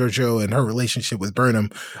about Georgiou and her relationship with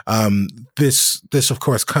Burnham, this of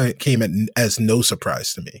course came as no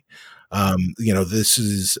surprise to me. This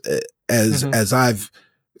is as I've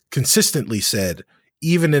consistently said,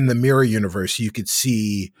 even in the mirror universe, you could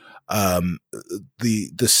see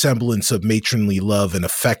the semblance of matronly love and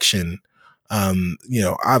affection.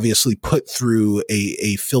 Obviously put through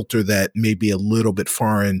a filter that may be a little bit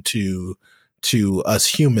foreign to to us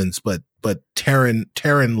humans, but Terran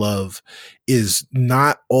love is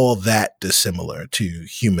not all that dissimilar to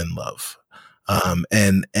human love.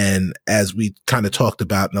 And as we kind of talked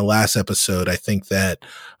about in the last episode, I think that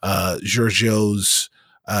Georgiou's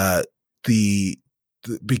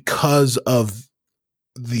because of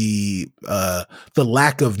the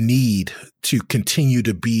lack of need to continue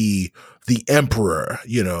to be the emperor,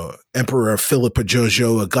 Emperor Philip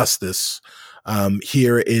Georgiou Augustus,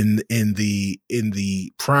 here in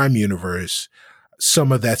the Prime universe,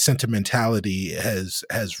 some of that sentimentality has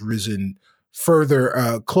risen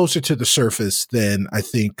further, closer to the surface than I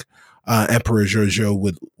think Emperor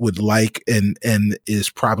Georgiou would like and is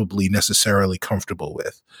probably necessarily comfortable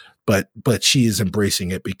with. But she is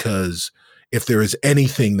embracing it, because if there is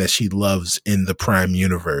anything that she loves in the Prime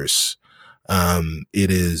universe,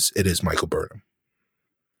 it is Michael Burnham.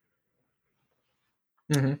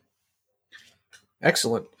 Mm-hmm.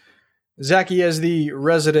 Excellent. Zachy, as the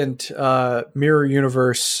resident Mirror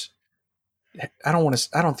Universe, I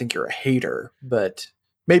don't think you're a hater, but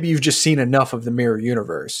maybe you've just seen enough of the Mirror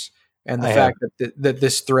Universe, and the fact that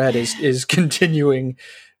this thread is continuing.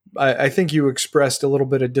 I think you expressed a little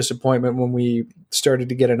bit of disappointment when we started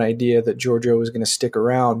to get an idea that Georgiou was going to stick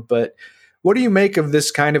around. But what do you make of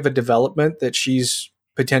this kind of a development, that she's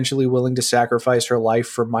potentially willing to sacrifice her life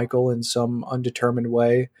for Michael in some undetermined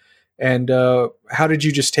way? And how did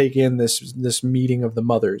you just take in this meeting of the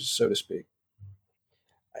mothers, so to speak?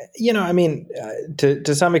 I mean,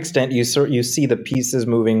 to some extent, you see the pieces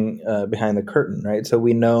moving behind the curtain, right? So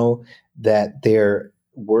we know that they're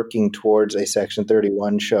working towards a Section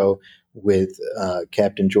 31 show with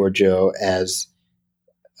Captain Georgiou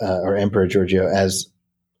or Emperor Georgiou as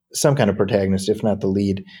some kind of protagonist, if not the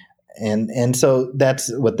lead. And so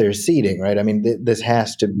that's what they're seeding, right? I mean, this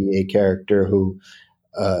has to be a character who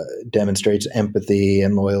demonstrates empathy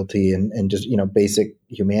and loyalty and just, basic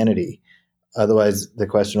humanity. Otherwise, the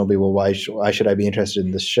question will be, well, why should I be interested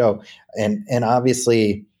in this show? And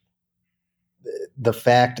obviously, the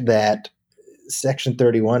fact that Section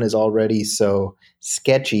 31 is already so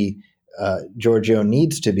sketchy, Georgiou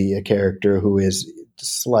needs to be a character who is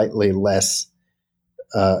slightly less,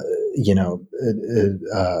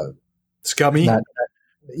 scummy. I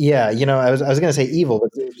was going to say evil,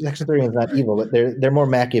 but Section 31 is not evil, but they're more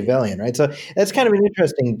Machiavellian, right? So that's kind of an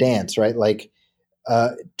interesting dance, right? Like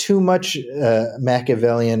too much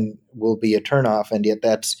Machiavellian will be a turnoff, and yet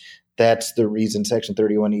that's the reason Section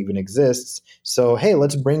 31 even exists. So, hey,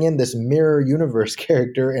 let's bring in this Mirror Universe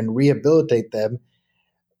character and rehabilitate them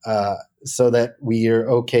so that we are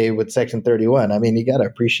okay with Section 31. I mean, you got to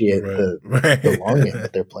appreciate the long game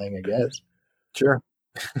that they're playing, I guess. Sure.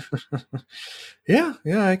 Yeah,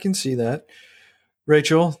 I can see that.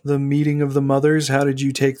 Rachel, the meeting of the mothers, how did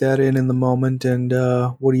you take that in the moment, and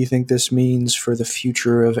what do you think this means for the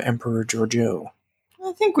future of Emperor Georgiou?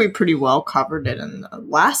 I think we pretty well covered it in the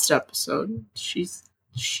last episode. She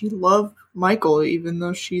loved Michael, even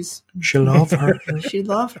though she loved her. She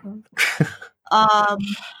loved her.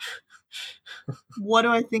 What do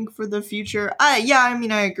I think for the future? I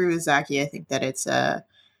agree with Zachy. I think that it's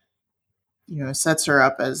sets her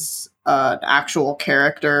up as an actual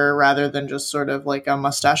character rather than just sort of like a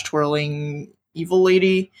mustache twirling evil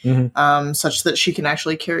lady, such that she can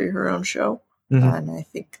actually carry her own show. Mm-hmm. And I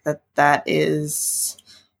think that is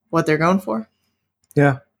what they're going for.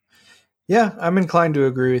 Yeah, I'm inclined to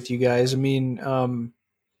agree with you guys. I mean,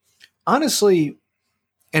 honestly,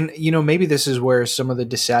 and maybe this is where some of the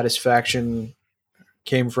dissatisfaction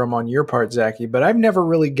came from on your part, Zachy, but I've never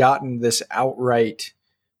really gotten this outright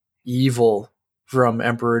evil from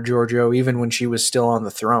Emperor Georgiou, even when she was still on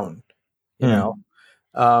the throne. You know,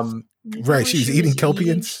 right? She's eating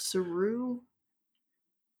Kelpians. Saru.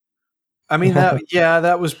 I mean,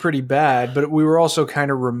 that was pretty bad, but we were also kind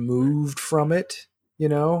of removed from it,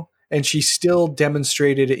 and she still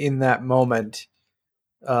demonstrated in that moment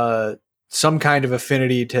some kind of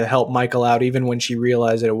affinity to help Michael out, even when she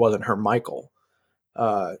realized that it wasn't her Michael.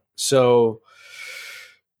 So,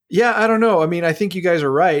 yeah, I don't know. I mean, I think you guys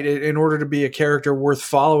are right. In order to be a character worth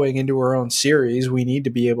following into her own series, we need to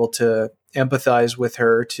be able to empathize with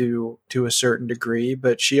her to a certain degree,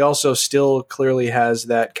 but she also still clearly has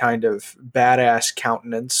that kind of badass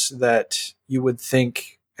countenance that you would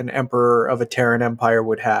think an emperor of a Terran empire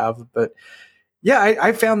would have. But yeah,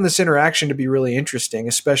 I found this interaction to be really interesting,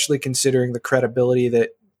 especially considering the credibility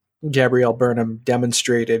that Gabrielle Burnham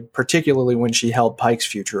demonstrated, particularly when she held Pike's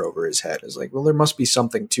future over his head. It's like, well, there must be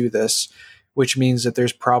something to this, which means that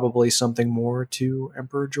there's probably something more to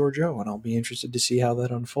Emperor Georgiou, and I'll be interested to see how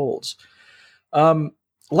that unfolds.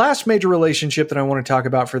 last major relationship that I want to talk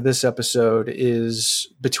about for this episode is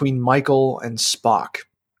between Michael and Spock,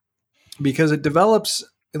 because it develops,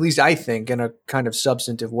 at least I think, in a kind of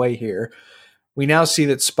substantive way here. We now see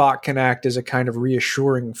that Spock can act as a kind of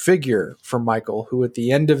reassuring figure for Michael, who at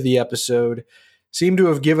the end of the episode seemed to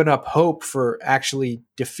have given up hope for actually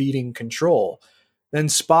defeating Control. Then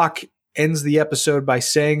Spock ends the episode by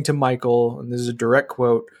saying to Michael, and this is a direct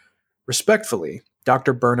quote, "Respectfully,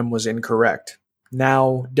 Dr. Burnham was incorrect.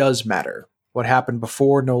 Now does matter. What happened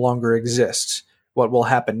before no longer exists. What will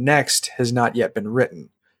happen next has not yet been written.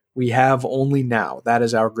 We have only now. That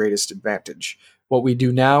is our greatest advantage. What we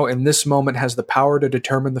do now in this moment has the power to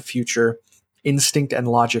determine the future, instinct and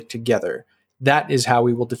logic together. That is how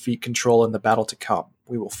we will defeat Control in the battle to come.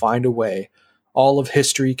 We will find a way. All of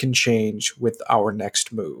history can change with our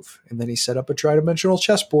next move." And then he set up a tridimensional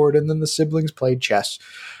chessboard, and then the siblings played chess.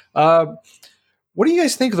 What do you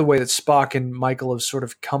guys think of the way that Spock and Michael have sort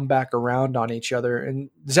of come back around on each other? And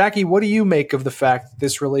Zachy, what do you make of the fact that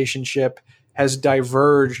this relationship has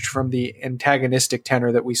diverged from the antagonistic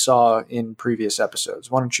tenor that we saw in previous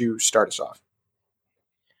episodes? Why don't you start us off?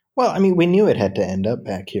 Well, I mean, we knew it had to end up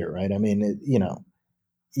back here, right? I mean,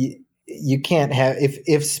 you can't have,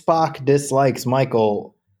 if Spock dislikes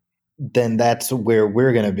Michael, then that's where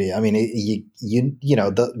we're going to be. I mean,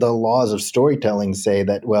 the laws of storytelling say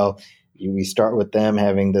that, well, we start with them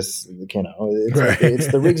having this, it's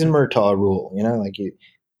the Riggs and Murtaugh rule, like you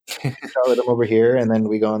start with them over here, and then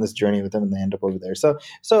we go on this journey with them, and they end up over there. So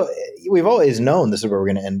we've always known this is where we're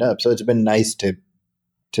going to end up. So it's been nice to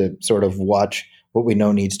sort of watch what we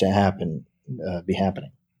know needs to happen be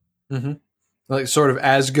happening. Mm-hmm. Like sort of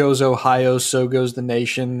as goes Ohio, so goes the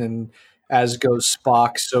nation, and as goes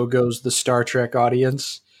Spock, so goes the Star Trek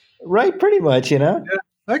audience. Right, pretty much, Yeah,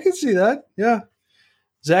 I can see that. Yeah.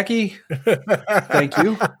 Zachy, thank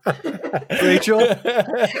you. Rachel?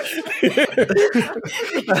 He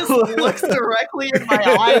just looks directly in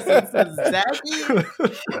my eyes and says, "Zachy?"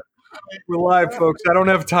 We're live, folks. I don't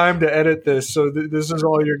have time to edit this, so this is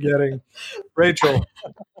all you're getting. Rachel,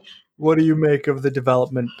 what do you make of the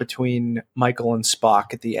development between Michael and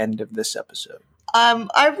Spock at the end of this episode?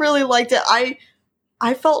 I really liked it.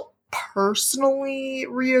 I felt personally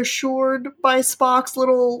reassured by Spock's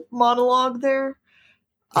little monologue there.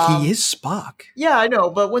 He is Spock. Yeah, I know,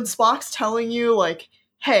 but when Spock's telling you, like,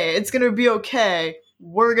 hey, it's gonna be okay,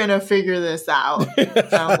 we're gonna figure this out.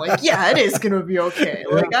 And I'm like, yeah, it is gonna be okay.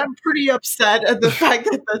 Like, I'm pretty upset at the fact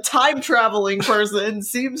that the time-traveling person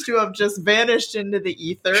seems to have just vanished into the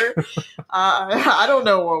ether. I don't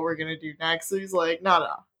know what we're gonna do next. So he's like, no,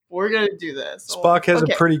 we're gonna do this. Spock has a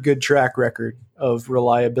pretty good track record of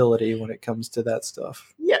reliability when it comes to that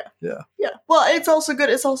stuff. Yeah. Well, it's also good.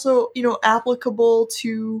 It's also, applicable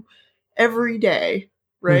to every day,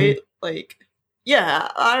 right? Mm-hmm. Like, yeah,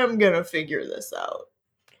 I'm gonna figure this out.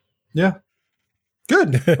 Yeah.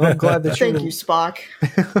 Good. Well, I'm glad that Thank you, Spock.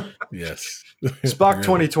 Yes. Spock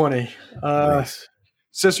 2020. Nice.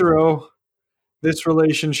 Cicero, this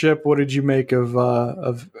relationship, what did you make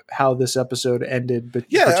of how this episode ended? But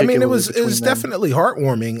yeah, I mean, it was definitely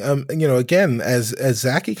heartwarming. Again, as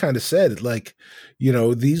Zachy kind of said, like,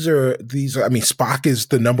 these are. I mean, Spock is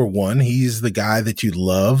the number one. He's the guy that you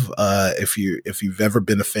love. If you've ever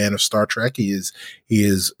been a fan of Star Trek, he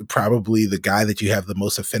is probably the guy that you have the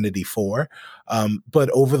most affinity for. But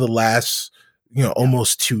over the last,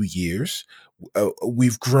 almost 2 years,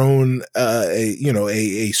 we've grown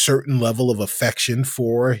a certain level of affection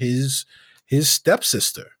for his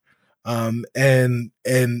stepsister, and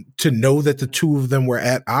to know that the two of them were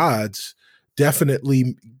at odds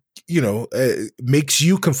definitely makes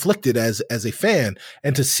you conflicted as a fan,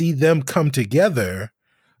 and to see them come together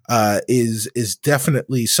is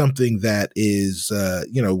definitely something that is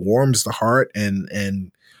warms the heart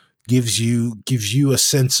and gives you a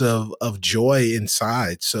sense of joy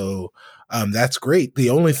inside. So that's great. The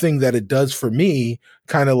only thing that it does for me,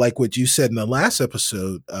 kind of like what you said in the last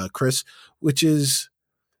episode, Chris, which is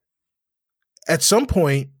at some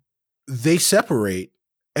point they separate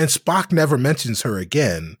and Spock never mentions her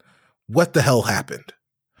again. What the hell happened?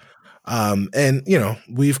 And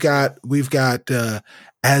we've got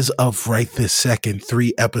as of right this second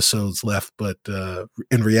 3 episodes left, but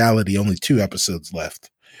in reality only 2 episodes left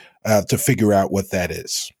to figure out what that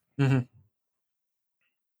is. Mm-hmm.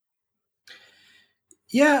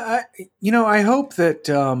 Yeah, I hope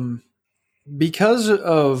that because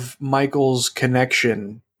of Michael's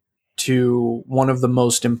connection to one of the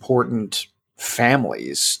most important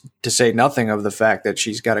families, to say nothing of the fact that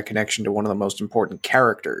she's got a connection to one of the most important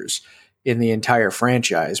characters in the entire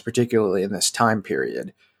franchise, particularly in this time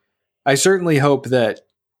period, I certainly hope that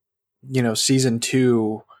season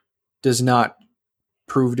 2 does not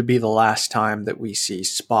prove to be the last time that we see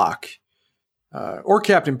Spock or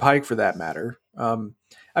Captain Pike for that matter.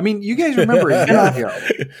 You guys remember a year ago,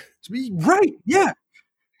 right? Yeah.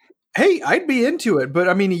 Hey, I'd be into it, but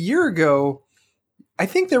a year ago, I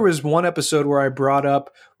think there was one episode where I brought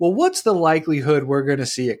up, well, what's the likelihood we're going to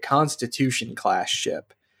see a Constitution class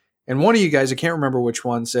ship? And one of you guys, I can't remember which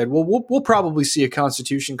one, said, well, we'll probably see a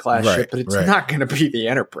Constitution class ship, but it's not going to be the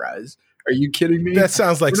Enterprise. Are you kidding me? That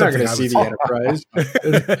sounds like we're not going to see the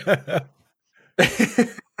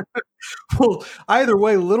Enterprise. Well, either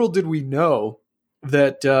way, little did we know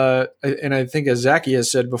that, and I think as Zachy has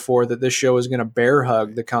said before, that this show is going to bear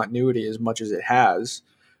hug the continuity as much as it has.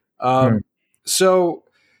 So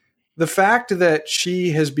the fact that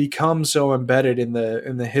she has become so embedded in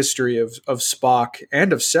the history of Spock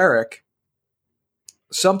and of Sarek,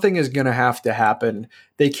 something is going to have to happen.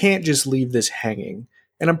 They can't just leave this hanging,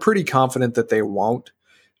 and I'm pretty confident that they won't.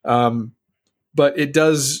 But it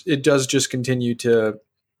does just continue to.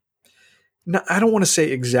 I don't want to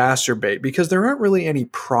say exacerbate, because there aren't really any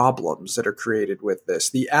problems that are created with this.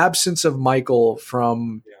 The absence of Michael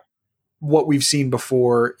from what we've seen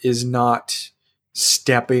before is not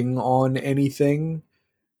stepping on anything.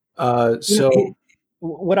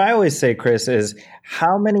 What I always say, Chris, is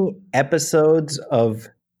how many episodes of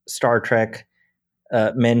Star Trek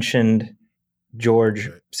mentioned George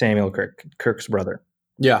Samuel Kirk's brother?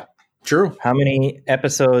 Yeah, true. How many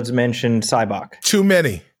episodes mentioned Sybok? Too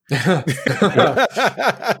many. It's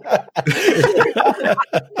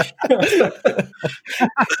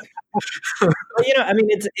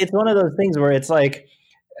one of those things where it's like,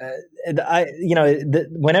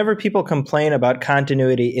 whenever people complain about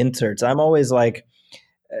continuity inserts, I'm always like,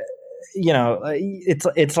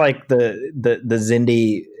 it's like the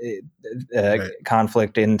Xindi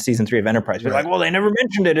conflict in season 3 of Enterprise. We're like, well, they never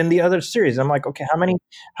mentioned it in the other series. I'm like, okay,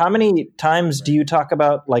 how many times do you talk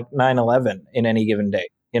about like 9/11 in any given day?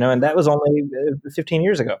 And that was only 15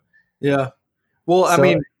 years ago. Yeah. Well,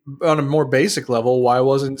 on a more basic level, why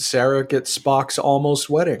wasn't Sarek at Spock's almost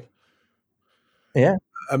wedding? Yeah.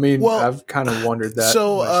 I've kind of wondered that.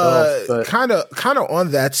 So, myself, kind of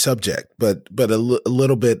on that subject, but a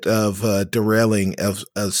little bit of derailing of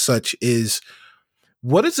such is,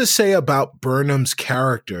 what does it say about Burnham's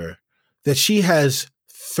character that she has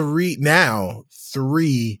three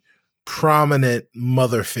prominent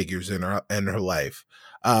mother figures in her life?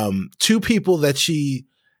 2 people that she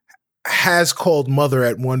has called mother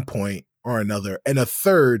at one point or another, and a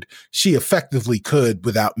third she effectively could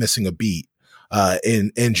without missing a beat.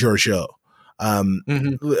 In Georgiou,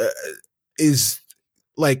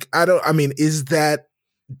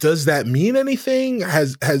 does that mean anything?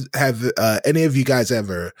 Have any of you guys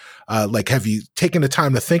ever, have you taken the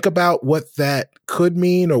time to think about what that could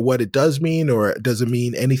mean, or what it does mean, or does it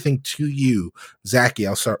mean anything to you? Zachy,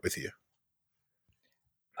 I'll start with you.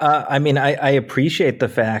 I appreciate the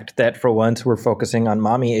fact that for once we're focusing on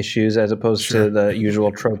mommy issues as opposed to the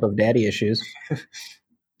usual trope of daddy issues.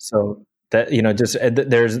 So that, just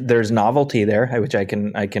there's novelty there, which I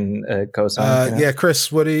can co-sign. Yeah,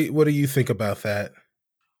 Chris, what do you think about that?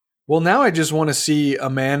 Well, now I just want to see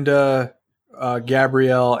Amanda,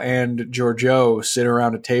 Gabrielle, and Georgiou sit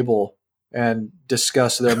around a table and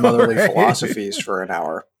discuss their motherly philosophies for an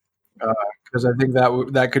hour, because I think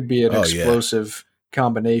that could be an explosive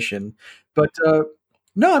combination. But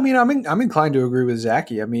no, I'm inclined to agree with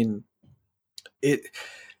Zachy.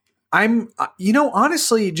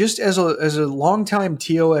 Honestly, just as a longtime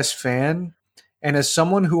TOS fan, and as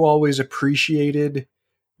someone who always appreciated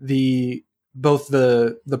both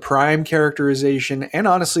the Prime characterization and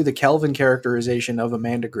honestly the Kelvin characterization of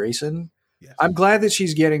Amanda Grayson, yes, I'm glad that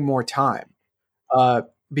she's getting more time,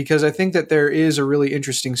 because I think that there is a really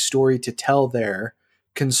interesting story to tell there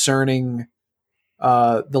concerning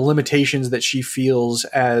the limitations that she feels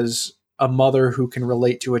as a mother who can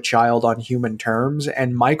relate to a child on human terms,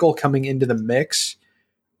 and Michael coming into the mix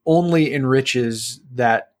only enriches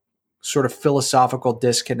that sort of philosophical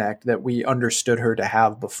disconnect that we understood her to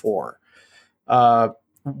have before.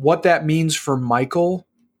 What that means for Michael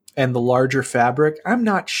and the larger fabric, I'm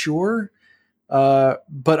not sure.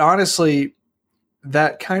 But honestly,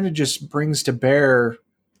 that kind of just brings to bear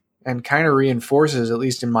and kind of reinforces, at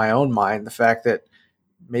least in my own mind, the fact that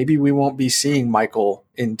maybe we won't be seeing Michael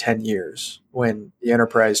in 10 years when the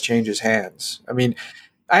Enterprise changes hands.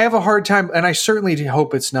 I have a hard time, and I certainly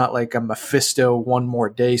hope it's not like a Mephisto One More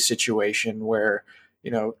Day situation where,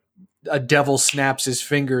 a devil snaps his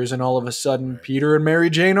fingers and all of a sudden Peter and Mary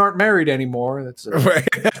Jane aren't married anymore. That's right.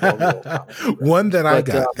 One that I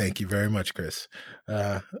got. Thank you very much, Chris.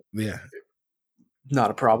 Yeah. Not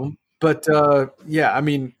a problem. But yeah, I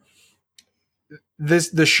mean,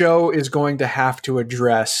 the show is going to have to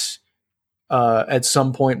address at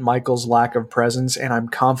some point Michael's lack of presence, and I'm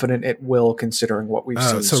confident it will, considering what we've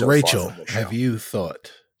seen. So so Rachel, far from the show. have you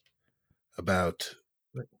thought about?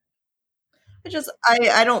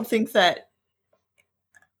 I don't think that.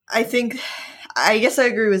 I guess I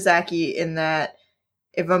agree with Zachy in that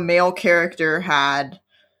if a male character had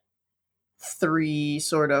 3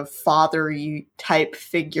 sort of father-y type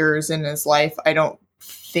figures in his life, I don't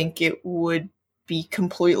think it would be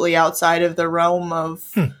completely outside of the realm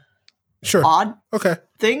of Sure. odd Okay.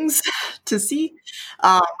 things to see.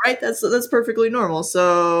 Right? That's perfectly normal.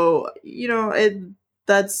 So,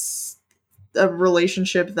 that's a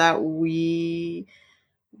relationship that we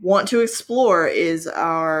want to explore, is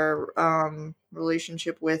our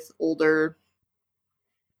relationship with older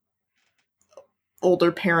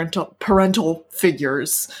parental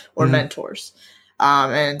figures or mentors.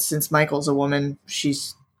 And since Michael's a woman,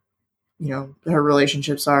 she's, her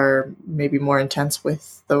relationships are maybe more intense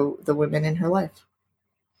with the women in her life.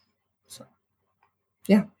 So,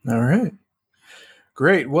 yeah. All right.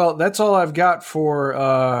 Great. Well, that's all I've got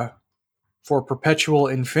for Perpetual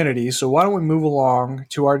Infinity. So why don't we move along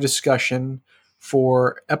to our discussion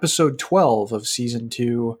for episode 12 of season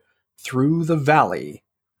 2, Through the Valley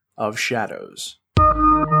of Shadows.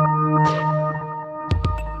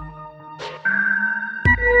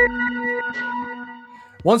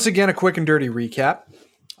 Once again, a quick and dirty recap.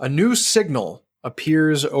 A new signal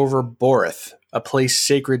appears over Boreth, a place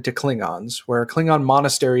sacred to Klingons, where a Klingon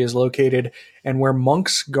monastery is located and where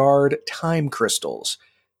monks guard time crystals.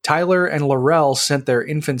 Tyler and L'Rell sent their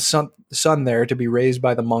infant son there to be raised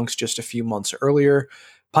by the monks just a few months earlier.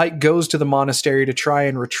 Pike goes to the monastery to try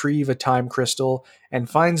and retrieve a time crystal and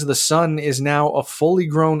finds the son is now a fully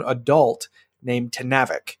grown adult named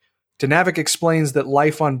Tenavik. Tenavik explains that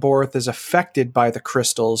life on Boreth is affected by the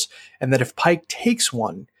crystals and that if Pike takes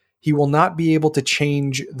one, he will not be able to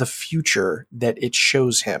change the future that it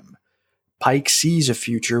shows him. Pike sees a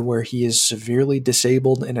future where he is severely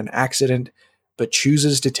disabled in an accident, but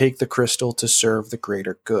chooses to take the crystal to serve the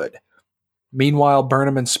greater good. Meanwhile,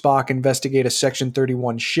 Burnham and Spock investigate a Section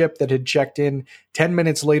 31 ship that had checked in 10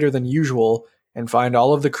 minutes later than usual and find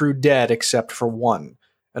all of the crew dead except for one,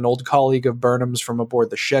 an old colleague of Burnham's from aboard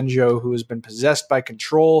the Shenzhou who has been possessed by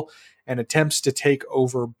control and attempts to take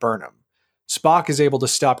over Burnham. Spock is able to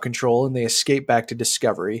stop control and they escape back to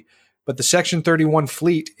Discovery, but the Section 31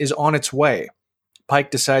 fleet is on its way.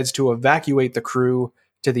 Pike decides to evacuate the crew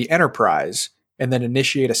to the Enterprise and then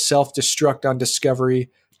initiate a self-destruct on Discovery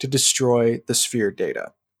to destroy the sphere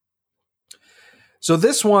data. So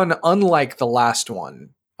this one, unlike the last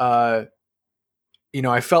one, I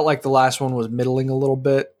felt like the last one was middling a little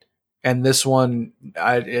bit, and this one,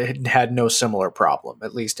 it had no similar problem,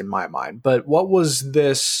 at least in my mind. But what was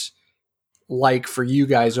this like for you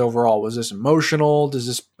guys overall? Was this emotional?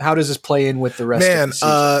 How does this play in with the rest of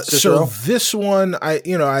the season? So this one,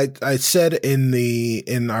 I said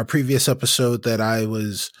in our previous episode that I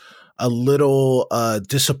was a little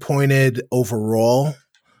disappointed overall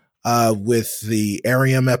with the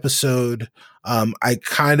Arium episode. I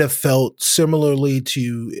kind of felt similarly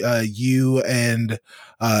to you and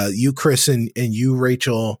you, Chris, and you,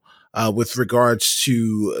 Rachel, with regards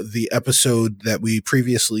to the episode that we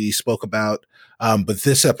previously spoke about. But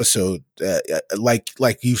this episode,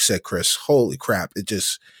 like you said, Chris, holy crap, it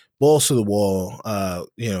just balls to the wall.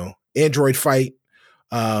 Android fight.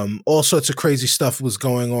 All sorts of crazy stuff was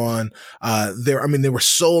going on. There were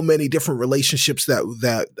so many different relationships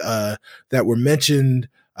that were mentioned.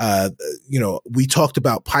 We talked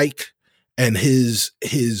about Pike and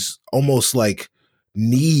his almost like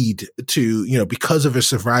need to, because of his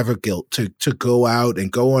survivor guilt, to go out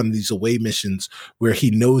and go on these away missions where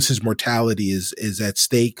he knows his mortality is at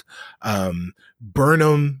stake.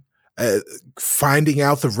 Burnham finding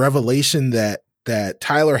out the revelation that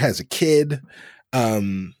Tyler has a kid.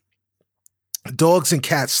 Dogs and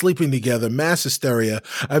cats sleeping together, mass hysteria.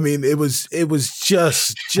 I mean, it was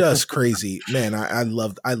just crazy, man. I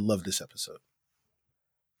love this episode.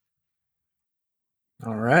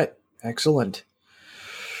 All right, excellent.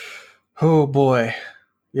 Oh boy,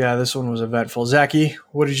 yeah, this one was eventful. Zachy,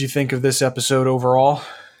 what did you think of this episode overall?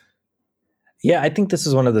 Yeah, I think this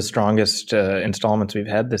is one of the strongest installments we've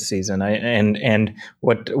had this season. And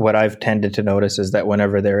what I've tended to notice is that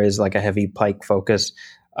whenever there is like a heavy Pike focus,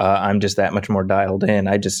 I'm just that much more dialed in.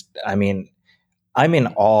 I'm in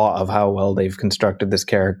awe of how well they've constructed this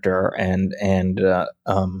character and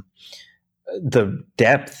the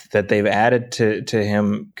depth that they've added to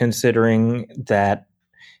him, considering that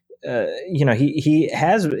he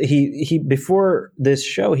before this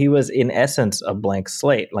show, he was in essence a blank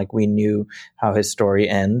slate. Like, we knew how his story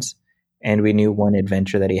ends, and we knew one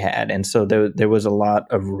adventure that he had, and so there was a lot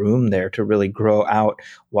of room there to really grow out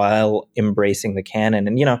while embracing the canon.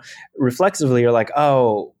 And reflexively, you're like,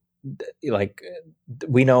 oh, like,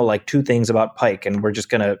 we know like 2 things about Pike, and we're just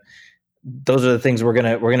gonna. Those are the things we're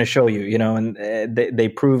gonna show you, and they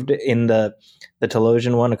proved in the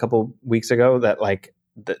Telosian one a couple weeks ago that like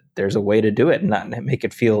there's a way to do it and not make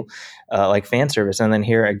it feel like fan service. And then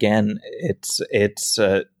here again, it's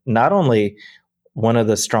not only one of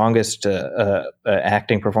the strongest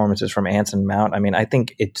acting performances from Anson Mount. I mean, I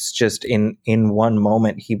think it's just in one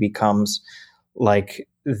moment he becomes like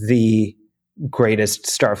the greatest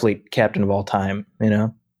Starfleet captain of all time.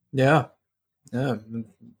 Yeah.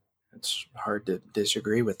 It's hard to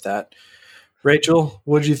disagree with that. Rachel,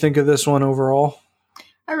 what did you think of this one overall?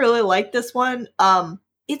 I really liked this one.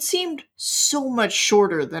 It seemed so much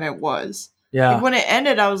shorter than it was. Yeah. Like, when it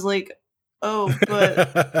ended, I was like, oh,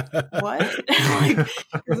 but what? Like,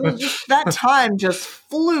 it was just, that time just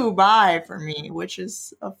flew by for me, which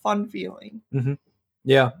is a fun feeling. Mm-hmm.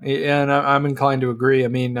 Yeah, and I'm inclined to agree. I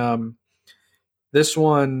mean, this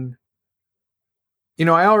one,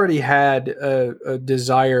 I already had a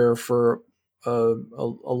desire for a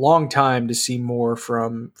long time to see more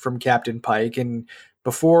from Captain Pike, and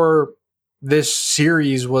before this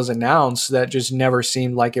series was announced, that just never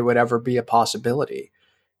seemed like it would ever be a possibility.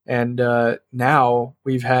 And now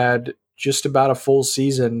we've had just about a full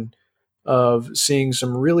season of seeing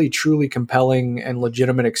some really truly compelling and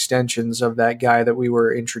legitimate extensions of that guy that we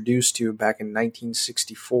were introduced to back in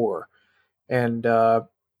 1964. And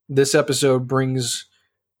this episode brings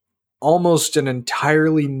almost an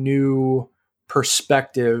entirely new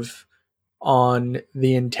perspective on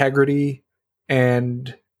the integrity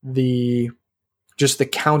and the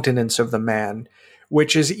countenance of the man,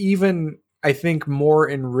 which is even, I think, more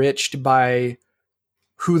enriched by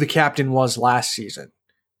who the captain was last season.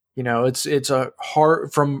 It's a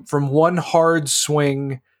hard from one hard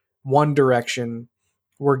swing, one direction.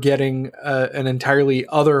 We're getting an entirely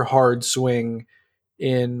other hard swing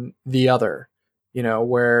in the other.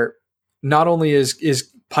 Where not only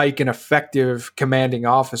is Pike an effective commanding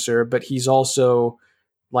officer, but he's also,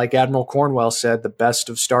 like Admiral Cornwell said, the best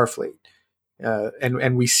of Starfleet.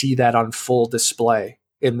 And we see that on full display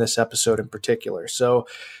in this episode in particular. So,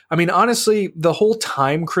 I mean, honestly, the whole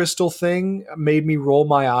time crystal thing made me roll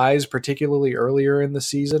my eyes, particularly earlier in the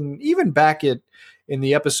season, even back in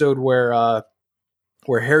the episode where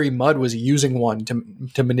Harry Mudd was using one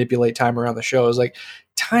to manipulate time around the show. I was like,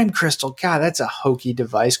 time crystal, God, that's a hokey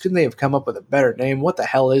device. Couldn't they have come up with a better name? What the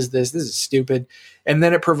hell is this? This is stupid. And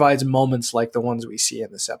then it provides moments like the ones we see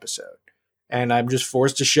in this episode. And I'm just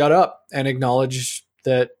forced to shut up and acknowledge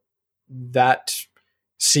that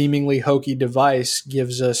seemingly hokey device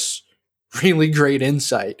gives us really great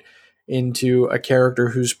insight into a character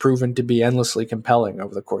who's proven to be endlessly compelling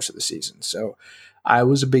over the course of the season. So I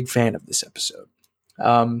was a big fan of this episode.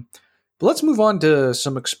 But let's move on to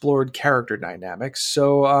some explored character dynamics.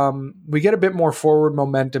 So we get a bit more forward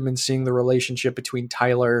momentum in seeing the relationship between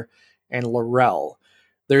Tyler and L'Rell.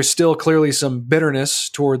 There's still clearly some bitterness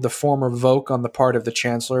toward the former Voq on the part of the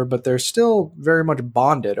Chancellor, but they're still very much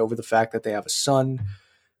bonded over the fact that they have a son.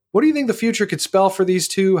 What do you think the future could spell for these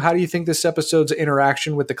two? How do you think this episode's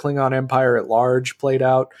interaction with the Klingon Empire at large played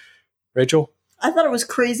out? Rachel? I thought it was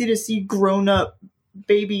crazy to see grown-up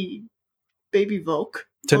baby Voq.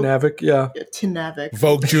 Tenavik, yeah. Tenavik.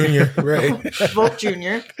 Voq Jr., right. Voq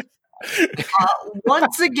Jr.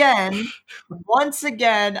 Once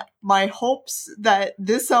again, my hopes that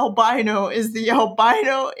this albino is the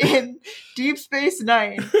albino in Deep Space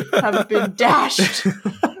Nine have been dashed.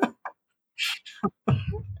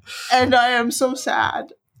 And I am so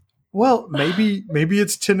sad. Well, maybe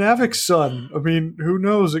it's Tenavik's son. I mean, who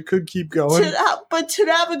knows? It could keep going. But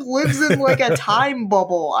Tenavik lives in like a time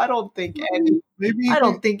bubble. I don't think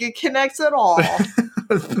it connects at all.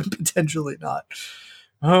 Potentially not.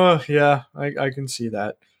 Yeah, I can see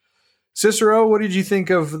that. Cicero, what did you think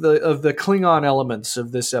of the Klingon elements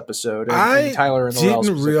of this episode? And Tyler and I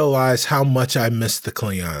didn't realize how much I missed the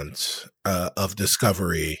Klingons of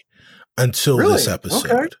Discovery until this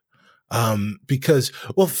episode. Okay. Because,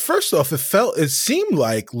 well, first off, it seemed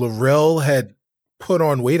like L'Rell had put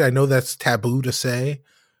on weight. I know that's taboo to say,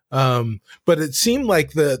 but it seemed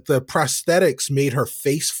like the prosthetics made her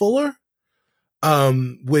face fuller,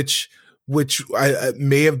 which I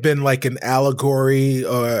may have been like an allegory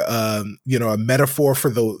or a metaphor for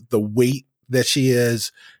the weight that she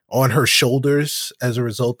is on her shoulders as a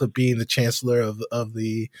result of being the Chancellor of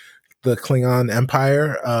the the Klingon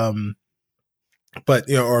Empire.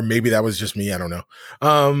 But or maybe that was just me. I don't know.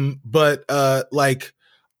 But like,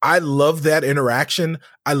 I love that interaction.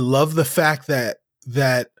 I love the fact that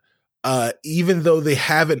even though they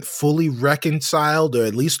haven't fully reconciled, or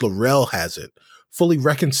at least L'Rell hasn't fully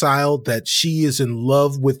reconciled, that she is in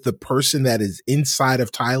love with the person that is inside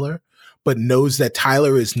of Tyler, but knows that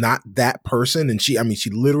Tyler is not that person. And she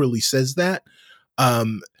literally says that,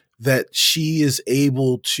 that she is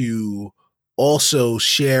able to also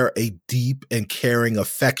share a deep and caring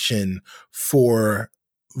affection for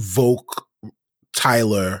Voq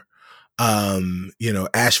Tyler,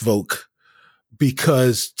 Ash Voq,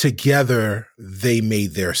 because together they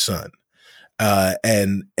made their son.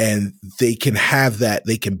 And they can have that,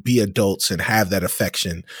 they can be adults and have that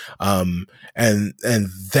affection. And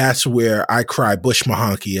that's where I cry Bush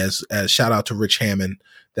Mahanki, as shout out to Rich Hammond.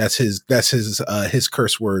 That's his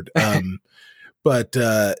curse word. But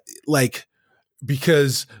like,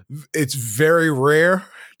 because it's very rare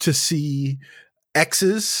to see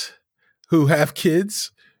exes who have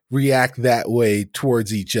kids react that way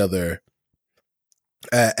towards each other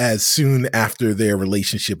as soon after their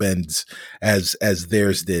relationship ends as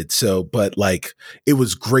theirs did. So, but like, it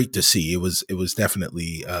was great to see. It was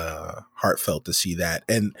definitely heartfelt to see that.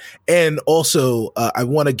 And also I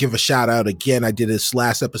want to give a shout out again. I did this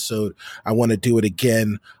last episode. I want to do it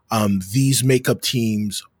again. These makeup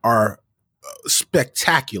teams are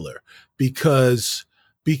spectacular because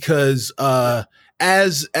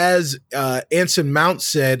as Anson Mount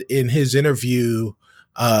said in his interview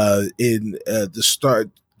in the start,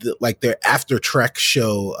 like their After Trek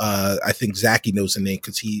show, I think Zachy knows the name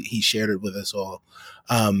because he shared it with us all.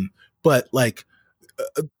 But like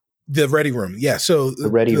the Ready Room, yeah. So the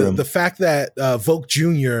Ready Room, the fact that Voq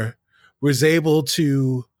Jr. was able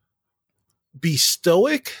to be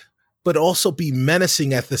stoic but also be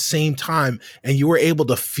menacing at the same time, and you were able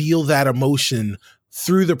to feel that emotion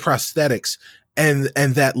through the prosthetics, and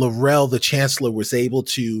that L'Rell, the Chancellor, was able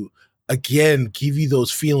to again give you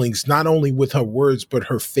those feelings, not only with her words but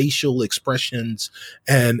her facial expressions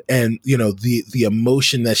and the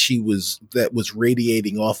emotion that was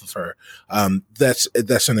radiating off of her.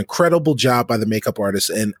 That's an incredible job by the makeup artist,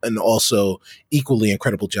 and also equally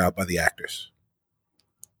incredible job by the actors.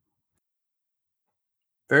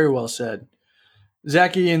 Very well said.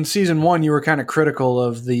 Zachy, in season 1, you were kind of critical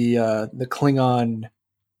of the Klingon,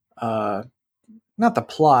 not the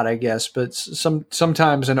plot, I guess, but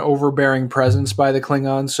sometimes an overbearing presence by the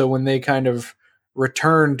Klingons. So when they kind of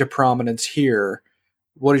returned to prominence here,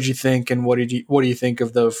 what did you think, and what do you think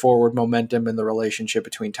of the forward momentum in the relationship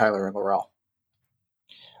between Tyler and L'Rell?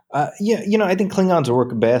 Yeah, I think Klingons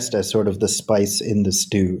work best as sort of the spice in the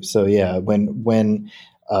stew. So yeah, when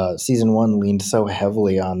season 1 leaned so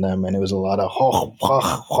heavily on them, and it was a lot of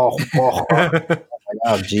like,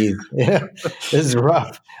 oh geez, yeah, this is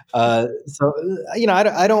rough. So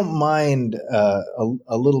I don't mind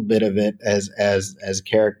a little bit of it as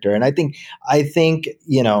character, and I think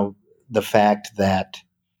the fact that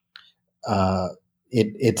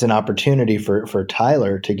it's an opportunity for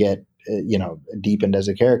Tyler to get deepened as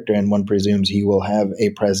a character, and one presumes he will have a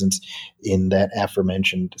presence in that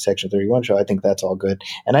aforementioned Section 31 show. I think that's all good,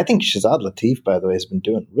 and I think Shazad Latif, by the way, has been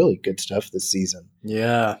doing really good stuff this season.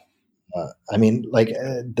 Yeah,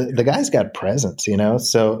 the guy's got presence,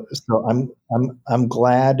 So I'm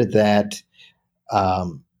glad that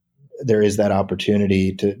there is that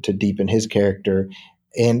opportunity to deepen his character.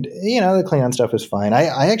 And the Klingon stuff is fine.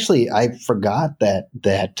 I forgot that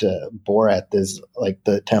Borath is like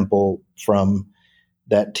the temple from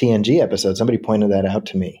that TNG episode. Somebody pointed that out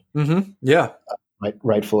to me. Mm-hmm. Yeah,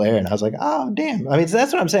 Rightful Heir, and I was like, oh damn. I mean,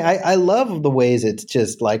 that's what I'm saying. I love the ways it's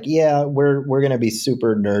just like, yeah, we're gonna be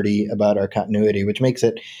super nerdy about our continuity, which makes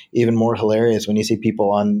it even more hilarious when you see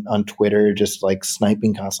people on Twitter just like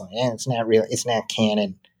sniping constantly. Yeah, it's not real. It's not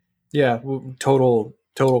canon. Yeah, total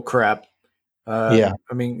crap. Yeah,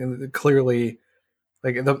 I mean, clearly,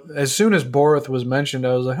 like as soon as Borath was mentioned,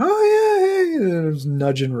 I was like, oh yeah, I was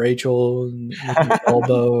nudging Rachel and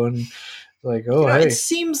elbow, and like, oh hey. It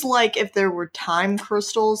seems like if there were time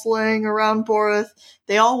crystals laying around Borath,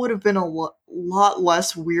 they all would have been a lot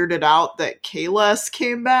less weirded out that Kahless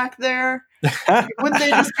came back there. Wouldn't they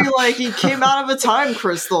just be like, he came out of a time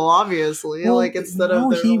crystal, obviously? Well, like, instead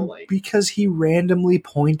of because he randomly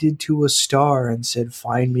pointed to a star and said,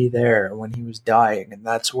 find me there, when he was dying, and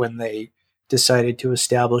that's when they decided to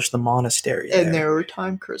establish the monastery. And there were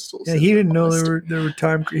time crystals. Yeah, he didn't know there were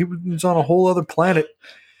time. He was on a whole other planet.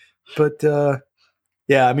 But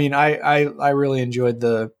yeah, I mean, I really enjoyed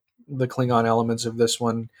the Klingon elements of this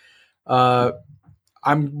one.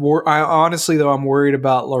 I honestly though I'm worried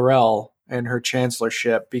about Laurel and her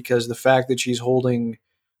chancellorship, because the fact that she's holding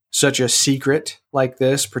such a secret like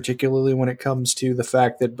this, particularly when it comes to the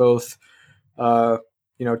fact that both,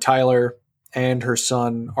 Tyler and her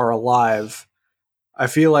son are alive, I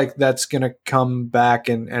feel like that's going to come back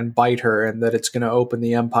and bite her, and that it's going to open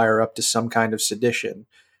the Empire up to some kind of sedition,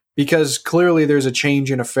 because clearly there's a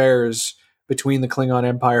change in affairs between the Klingon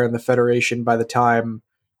Empire and the Federation by the time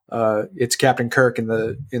it's Captain Kirk in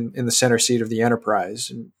the center seat of the Enterprise,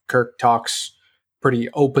 and Kirk talks pretty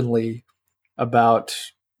openly about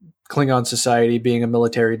Klingon society being a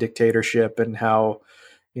military dictatorship, and how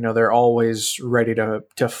they're always ready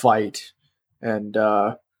to fight, and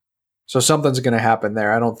so something's going to happen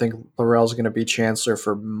there. I don't think Laurel's going to be Chancellor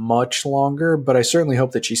for much longer, but I certainly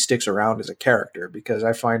hope that she sticks around as a character, because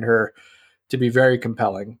I find her to be very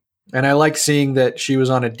compelling. And I like seeing that she was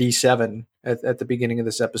on a D7 at the beginning of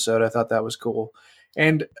this episode. I thought that was cool.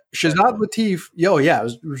 And Shazad Latif,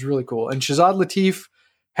 it was really cool. And Shazad Latif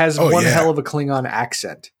has hell of a Klingon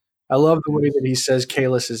accent. I love the way that he says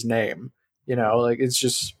Kalis's name. It's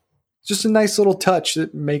just a nice little touch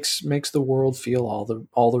that makes the world feel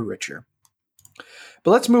all the richer.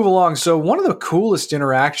 But let's move along. So one of the coolest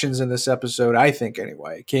interactions in this episode, I think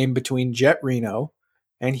anyway, came between Jet Reno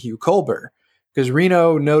and Hugh Culber. Because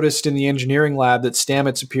Reno noticed in the engineering lab that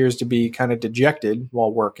Stamets appears to be kind of dejected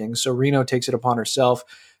while working. So Reno takes it upon herself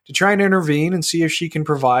to try and intervene and see if she can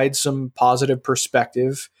provide some positive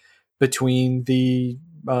perspective between the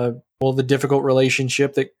difficult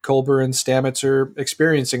relationship that Culber and Stamets are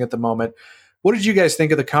experiencing at the moment. What did you guys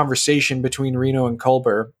think of the conversation between Reno and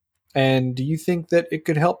Culber? And do you think that it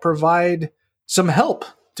could help provide some help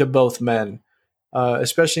to both men,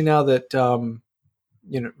 especially now that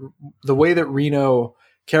the way that Reno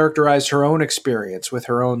characterized her own experience with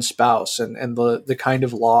her own spouse, and the kind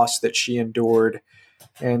of loss that she endured,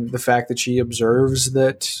 and the fact that she observes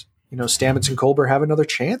that Stamets and Culber have another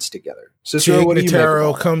chance together. Cicero, what do you make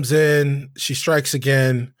of that? Comes in, she strikes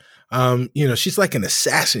again. She's like an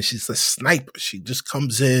assassin. She's a sniper. She just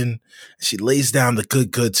comes in, she lays down the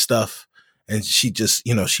good stuff, and she just,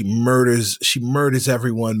 she murders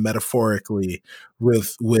everyone metaphorically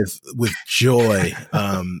with joy.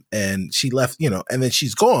 And she left, and then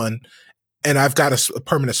she's gone, and I've got a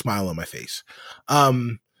permanent smile on my face.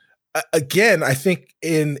 Again, I think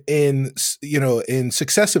in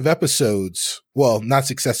successive episodes, well, not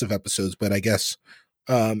successive episodes, but I guess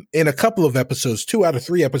in a couple of episodes, 2 out of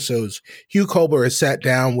 3 episodes, Hugh Culber has sat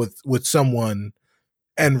down with someone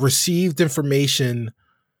and received information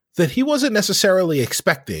that he wasn't necessarily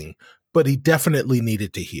expecting, but he definitely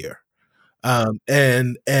needed to hear.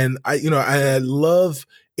 And I love,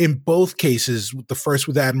 in both cases, the first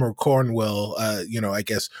with Admiral Cornwell, I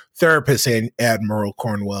guess therapist and Admiral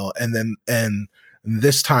Cornwell, and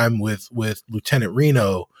this time with Lieutenant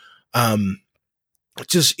Reno, the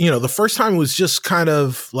first time was just kind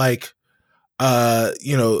of like,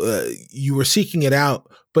 you were seeking it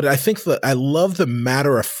out, but I think that I love the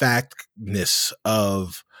matter of factness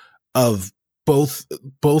of both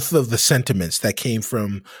of the sentiments that came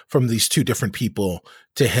from these two different people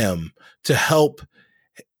to him to help.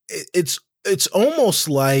 It's almost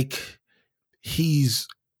like he's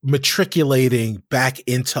matriculating back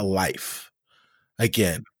into life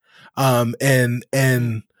again.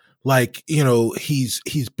 And like,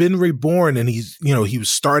 he's been reborn, and he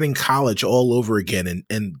was starting college all over again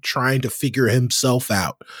and trying to figure himself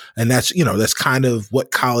out. And that's kind of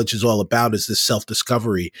what college is all about, is this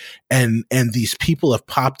self-discovery. And these people have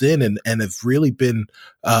popped in and have really been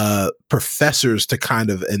professors to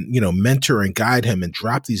kind of, mentor and guide him and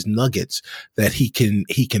drop these nuggets that he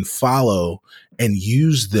can follow and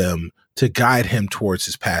use them to guide him towards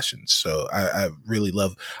his passions. So I really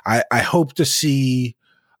love, I hope to see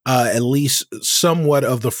at least somewhat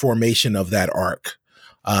of the formation of that arc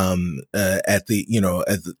at the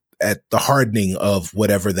hardening of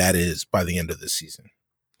whatever that is by the end of this season.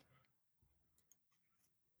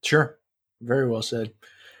 Sure. Very well said.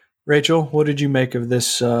 Rachel, what did you make of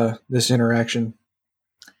this interaction?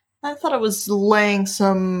 I thought it was laying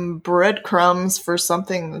some breadcrumbs for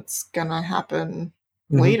something that's gonna happen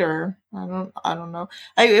later. I don't know.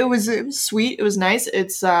 It was sweet. It was nice.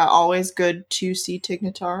 It's always good to see Tig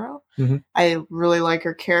Notaro. I really like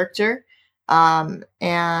her character, and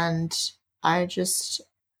I just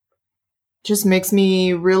makes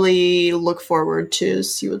me really look forward to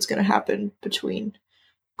see what's going to happen between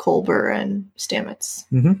Culber and Stamets.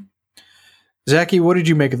 Zachy, what did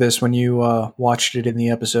you make of this when you watched it in the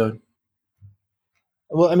episode?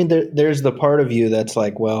 Well, I mean, there's the part of you that's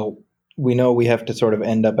like, well, we know we have to sort of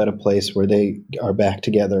end up at a place where they are back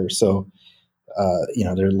together. So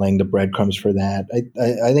they're laying the breadcrumbs for that.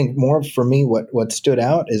 I think more for me, what stood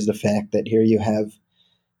out is the fact that here you have,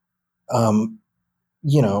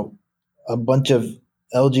 a bunch of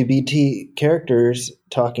LGBT characters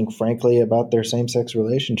talking frankly about their same-sex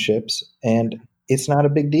relationships, and it's not a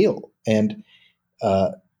big deal. And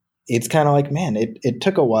it's kind of like, man, it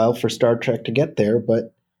took a while for Star Trek to get there,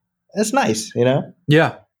 but that's nice,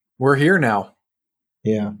 Yeah, we're here now.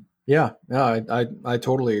 Yeah. Yeah, I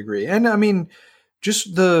totally agree. And I mean,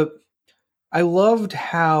 I loved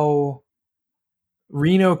how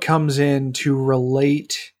Reno comes in to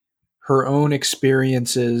relate her own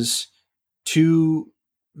experiences to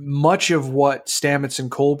much of what Stamets and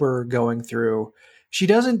Culber are going through. She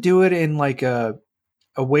doesn't do it in like a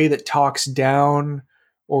way that talks down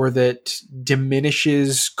or that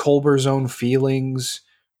diminishes Culber's own feelings,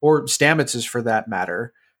 or Stamets's for that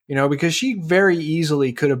matter. Because she very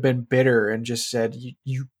easily could have been bitter and just said,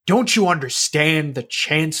 "You don't you understand the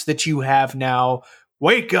chance that you have now?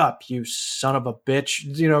 Wake up, you son of a bitch!"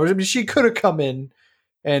 She could have come in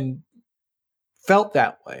and felt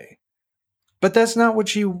that way, but that's not what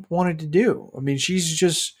she wanted to do. I mean,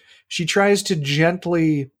 she tries to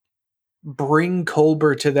gently bring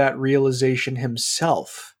Culber to that realization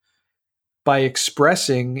himself by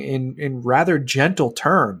expressing in rather gentle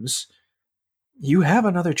terms, you have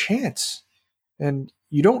another chance, and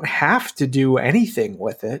you don't have to do anything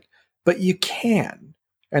with it, but you can.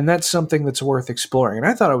 And that's something that's worth exploring. And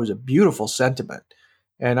I thought it was a beautiful sentiment.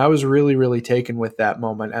 And I was really, really taken with that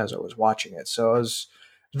moment as I was watching it. So I was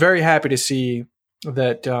very happy to see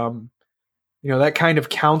that, that kind of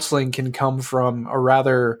counseling can come from a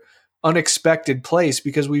rather unexpected place,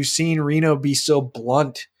 because we've seen Reno be so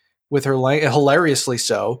blunt with her hilariously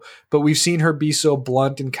so, but we've seen her be so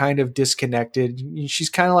blunt and kind of disconnected. She's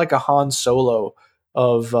kind of like a Han Solo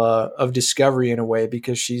of Discovery in a way,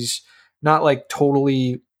 because she's not like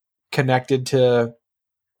totally connected to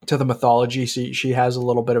the mythology. She has a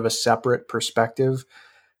little bit of a separate perspective,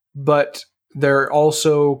 but there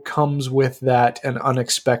also comes with that an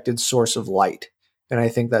unexpected source of light. And I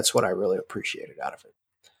think that's what I really appreciated out of it.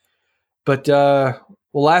 But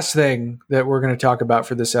last thing that we're going to talk about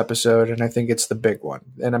for this episode, and I think it's the big one,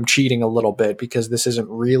 and I'm cheating a little bit because this isn't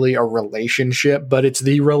really a relationship, but it's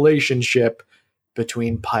the relationship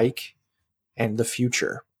between Pike and the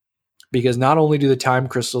future. Because not only do the time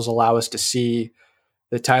crystals allow us to see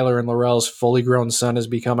that Tyler and L'Rell's fully grown son has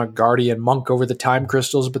become a guardian monk over the time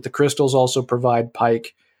crystals, but the crystals also provide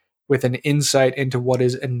Pike with an insight into what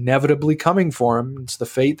is inevitably coming for him. It's the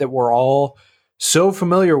fate that we're all so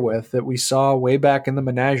familiar with, that we saw way back in the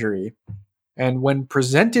menagerie. And when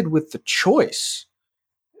presented with the choice,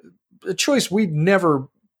 a choice we'd never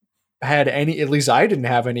had any, at least I didn't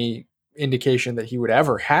have any indication that he would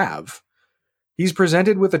ever have. He's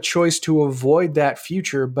presented with a choice to avoid that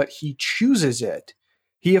future, but he chooses it.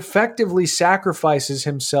 He effectively sacrifices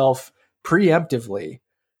himself preemptively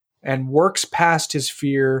and works past his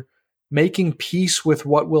fear, making peace with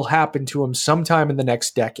what will happen to him sometime in the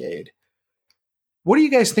next decade. What do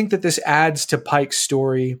you guys think that this adds to Pike's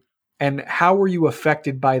story, and how were you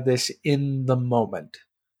affected by this in the moment?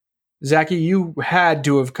 Zachy, you had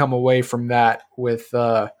to have come away from that with,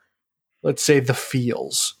 let's say, the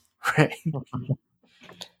feels, right?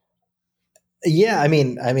 Yeah, I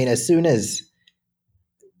mean, as soon as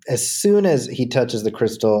he touches the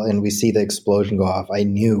crystal and we see the explosion go off, I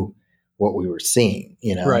knew what we were seeing.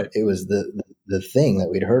 Right. It was the thing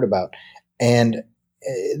that we'd heard about, and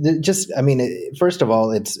first of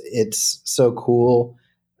all, it's so cool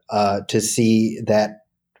to see that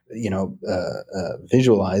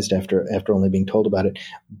visualized after only being told about it.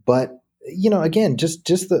 But again, just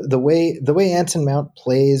the way Anson Mount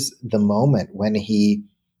plays the moment when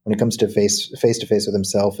it comes to face to face with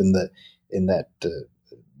himself in that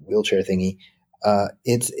wheelchair thingy,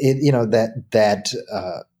 that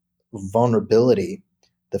vulnerability,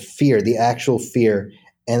 the fear, the actual fear.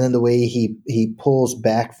 And then the way he pulls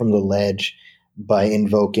back from the ledge by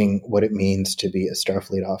invoking what it means to be a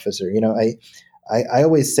Starfleet officer. I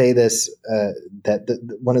always say this, that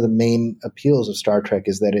one of the main appeals of Star Trek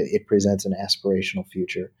is that it presents an aspirational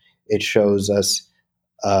future. It shows us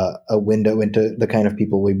a window into the kind of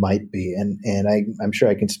people we might be. And I'm sure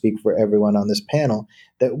I can speak for everyone on this panel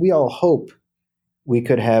that we all hope we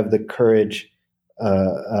could have the courage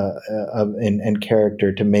and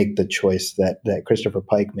character to make the choice that Christopher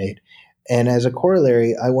Pike made. And as a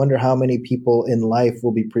corollary, I wonder how many people in life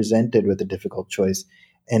will be presented with a difficult choice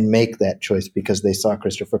and make that choice because they saw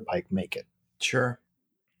Christopher Pike make it. Sure.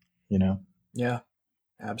 Yeah,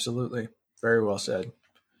 absolutely. Very well said.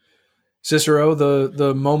 Cicero,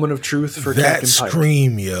 the moment of truth for that Captain Pike.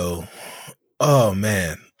 Scream, yo. Oh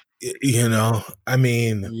man, you know, I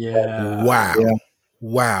mean, Yeah. wow, Yeah.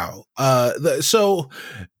 wow.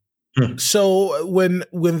 So when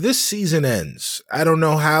this season ends, I don't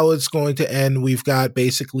know how it's going to end. We've got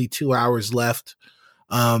basically 2 hours left.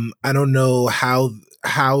 I don't know how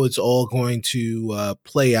it's all going to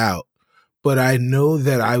play out, but I know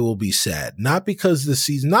that I will be sad. Not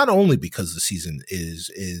only because the season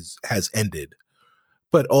has ended,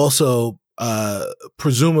 but also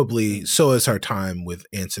presumably so is our time with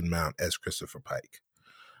Anson Mount as Christopher Pike.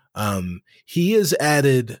 He has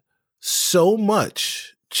added so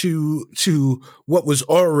much to what was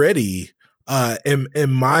already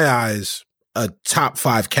in my eyes a top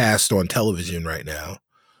 5 cast on television right now.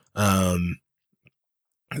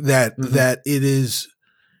 That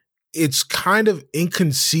it's kind of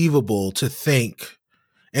inconceivable to think,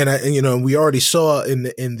 and we already saw in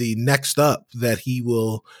the next up that he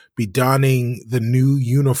will be donning the new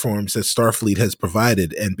uniforms that Starfleet has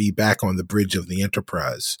provided and be back on the bridge of the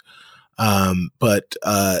Enterprise. But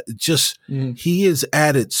he has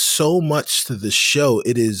added so much to the show.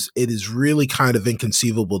 It is really kind of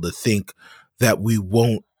inconceivable to think that we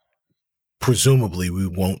won't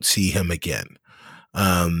see him again.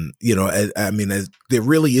 I mean, there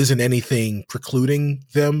really isn't anything precluding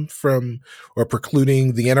them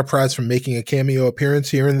precluding the Enterprise from making a cameo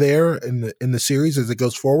appearance here and there in the series as it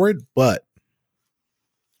goes forward. But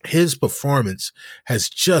his performance has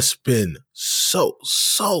just been so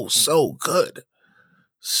good.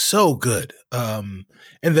 So good. And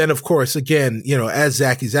then of course, again, as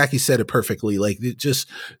Zaki said it perfectly, like just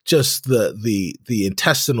the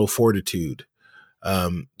intestinal fortitude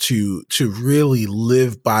to really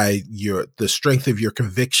live by the strength of your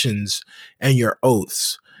convictions and your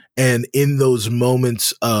oaths. And in those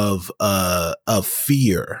moments of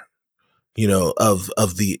fear, of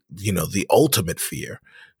the ultimate fear,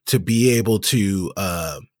 to be able to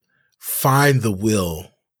find the will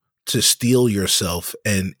to steel yourself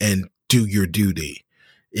and do your duty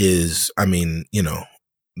is,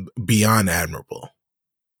 beyond admirable.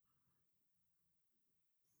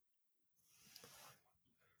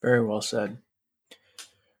 Very well said.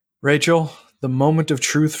 Rachel, the moment of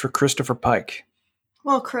truth for Christopher Pike.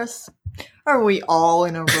 Well, Chris, are we all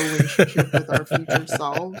in a relationship with our future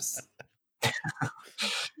selves?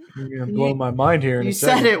 You're going to blow my mind here in You a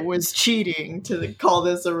second. said it was cheating to call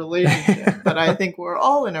this a relationship, but I think we're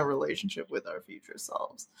all in a relationship with our future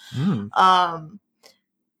selves.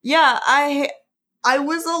 Yeah, I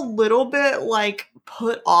was a little bit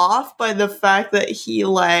put off by the fact that he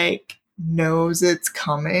knows it's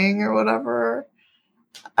coming or whatever.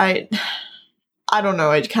 I don't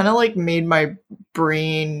know. It kind of made my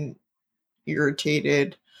brain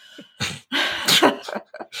irritated.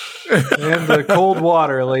 And the cold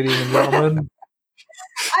water, ladies and gentlemen.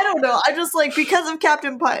 I don't know. I just because of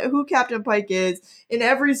Captain Pike, who Captain Pike is, in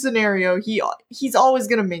every scenario, he's always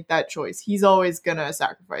gonna make that choice. He's always gonna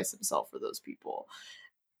sacrifice himself for those people.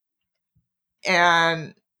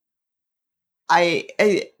 And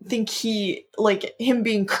I think him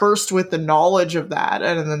being cursed with the knowledge of that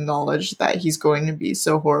and the knowledge that he's going to be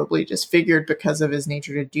so horribly disfigured because of his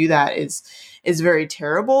nature to do that is very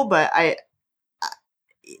terrible. But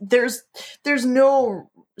there's no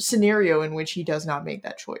scenario in which he does not make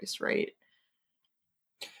that choice, right?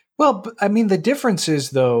 Well, I mean, the difference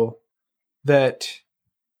is though that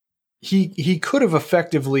he could have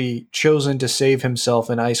effectively chosen to save himself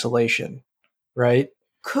in isolation, right?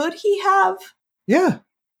 Could he have? Yeah.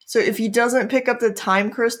 So if he doesn't pick up the time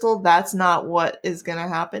crystal, that's not what is going to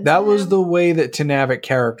happen. That was the way that Tenavik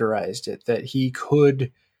characterized it, that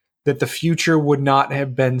that the future would not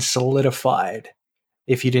have been solidified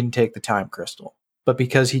if he didn't take the time crystal. But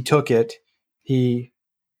because he took it, he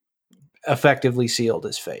effectively sealed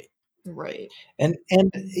his fate. Right. And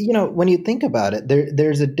when you think about it,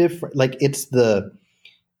 there's a different, it's the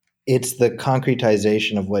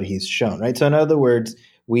concretization of what he's shown, right? So in other words,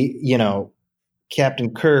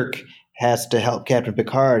 Captain Kirk has to help Captain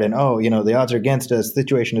Picard, and the odds are against us. The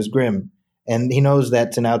situation is grim, and he knows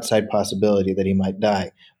that's an outside possibility that he might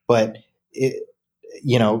die. But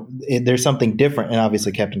there's something different, and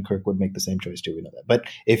obviously Captain Kirk would make the same choice too. We know that. But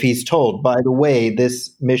if he's told, by the way,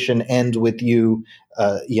 this mission ends with you,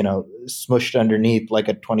 smushed underneath like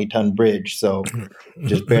a 20-ton bridge, so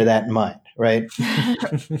just bear that in mind, right?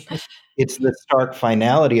 It's the stark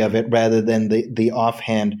finality of it rather than the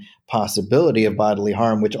offhand possibility of bodily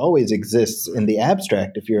harm, which always exists in the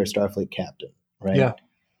abstract if you're a Starfleet captain, right? Yeah.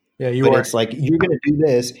 Yeah, But it's you're going to do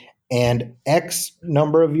this, and X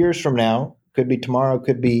number of years from now, could be tomorrow,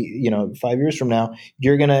 could be 5 years from now.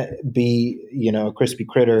 You're gonna be a crispy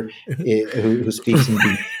critter who speaks in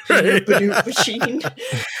beat. Badoop machine.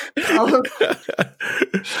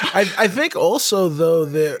 I think also though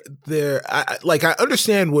I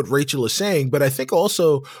understand what Rachel is saying, but I think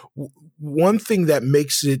also one thing that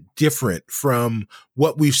makes it different from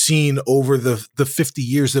what we've seen over the 50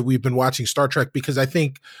 years that we've been watching Star Trek, because I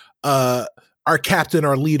think our captain,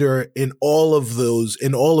 our leader in all of those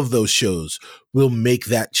shows will make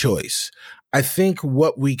that choice. I think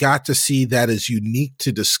what we got to see that is unique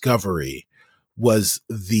to Discovery was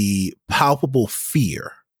the palpable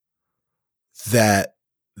fear that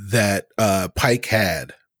Pike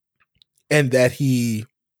had, and that he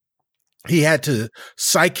had to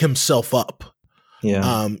psych himself up.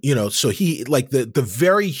 Yeah. So he, like, the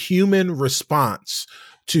very human response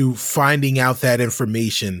to finding out that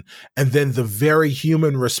information, and then the very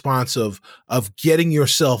human response of getting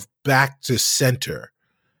yourself back to center,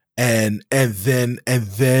 and then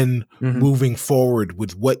moving forward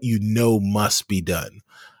with what must be done.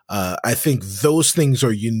 I think those things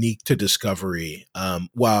are unique to Discovery.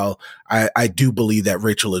 While I do believe that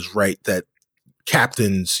Rachel is right, that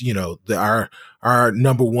captains, our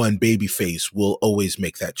number one baby face will always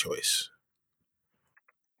make that choice.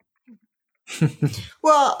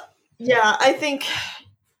 Well, yeah, I think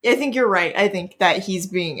you're right. I think that he's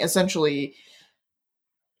being essentially,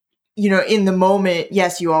 in the moment,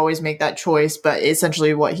 yes, you always make that choice, but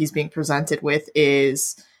essentially what he's being presented with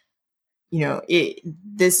is,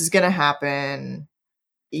 this is going to happen.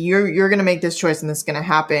 You're going to make this choice and this is going to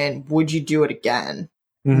happen. Would you do it again?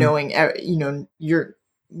 Mm-hmm. Knowing,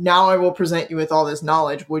 now I will present you with all this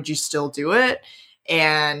knowledge. Would you still do it?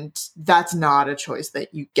 And that's not a choice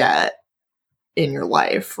that you get in your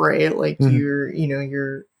life, right? Like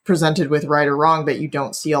you're presented with right or wrong, but you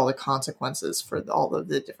don't see all the consequences for all of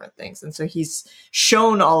the different things. And so he's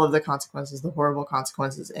shown all of the consequences, the horrible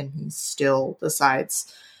consequences, and he still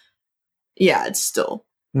decides, I'm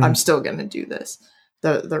still going to do this,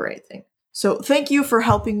 the right thing. So thank you for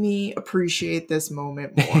helping me appreciate this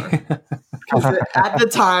moment more. Because at the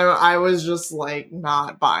time, I was just like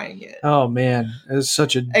not buying it. Oh man, it was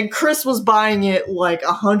such a. And Chris was buying it like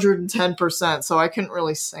 110%, so I couldn't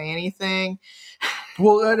really say anything.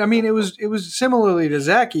 Well, I mean, it was similarly to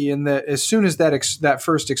Zaki in that as soon as that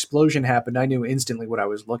first explosion happened, I knew instantly what I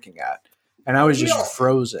was looking at, and I was just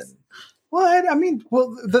frozen. Well, I mean,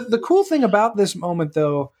 the cool thing about this moment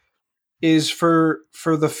though is for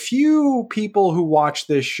the few people who watch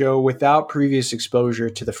this show without previous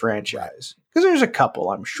exposure to the franchise, because there's a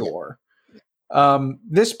couple, I'm sure.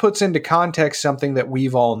 This puts into context something that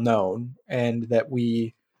we've all known and that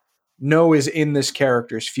we know is in this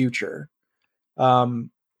character's future.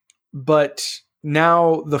 But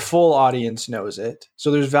now the full audience knows it.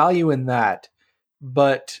 So there's value in that.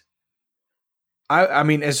 But I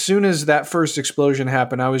mean, as soon as that first explosion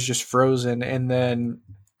happened, I was just frozen. And then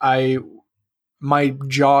my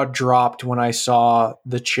jaw dropped when I saw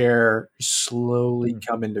the chair slowly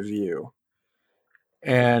come into view.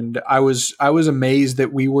 And I was amazed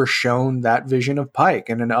that we were shown that vision of Pike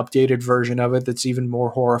and an updated version of it that's even more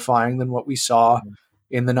horrifying than what we saw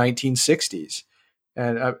in the 1960s.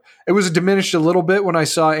 And it was diminished a little bit when I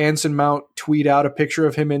saw Anson Mount tweet out a picture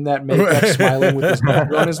of him in that makeup smiling with his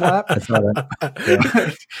dog on his lap.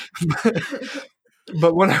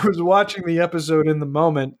 But when I was watching the episode in the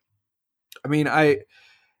moment, I mean,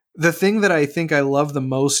 the thing that I think I love the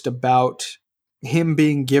most about him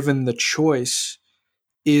being given the choice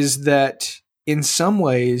is that in some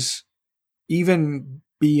ways, even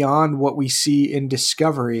beyond what we see in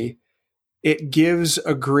Discovery, it gives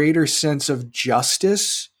a greater sense of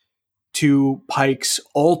justice to Pike's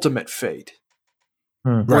ultimate fate,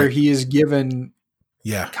 where he is given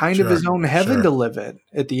kind of his own heaven to live in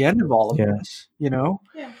at the end of all of this,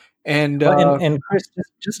 Yeah. And Chris,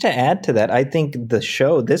 just to add to that, I think this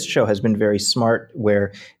show has been very smart.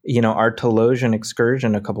 Where our Talosian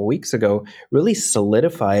excursion a couple weeks ago really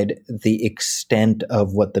solidified the extent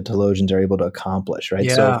of what the Talosians are able to accomplish, right?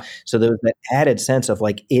 Yeah. So there was that added sense of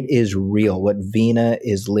like it is real. What Vina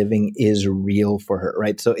is living is real for her,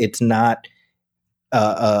 right? So it's not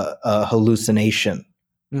a hallucination.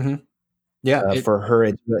 Mm-hmm. Yeah, for her,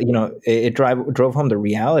 it drove home the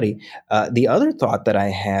reality. The other thought that I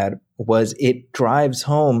had was it drives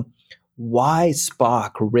home why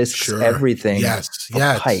Spock risks everything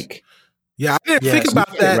for Pike. Yeah, I didn't think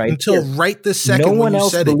about that until right this second when you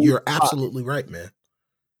said it. You're absolutely right, man.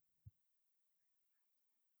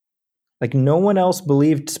 Like no one else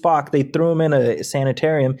believed Spock. They threw him in a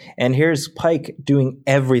sanitarium, and here's Pike doing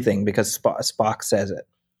everything because Spock says it.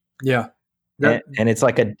 Yeah. and it's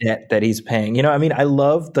like a debt that he's paying. You know, I mean, I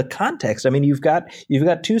love the context. I mean, you've got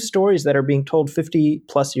two stories that are being told 50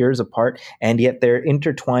 plus years apart, and yet they're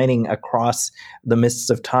intertwining across the mists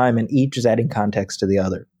of time, and each is adding context to the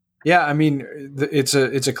other. Yeah, I mean, it's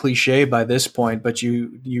a cliche by this point, but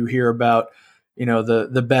you hear about, you know,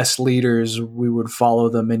 the best leaders, we would follow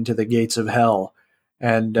them into the gates of hell,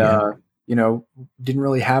 and you know, didn't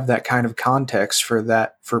really have that kind of context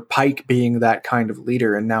for Pike being that kind of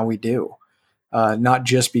leader, and now we do. Not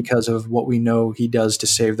just because of what we know he does to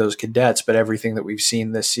save those cadets, but everything that we've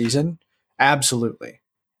seen this season. Absolutely.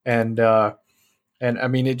 And I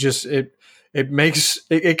mean, it makes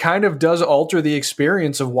it kind of does alter the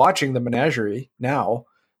experience of watching the menagerie now,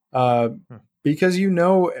 because, you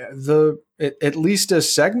know, at least a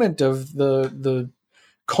segment of the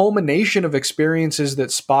culmination of experiences that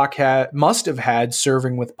Spock must have had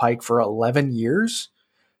serving with Pike for 11 years.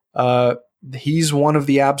 He's one of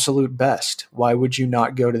the absolute best. Why would you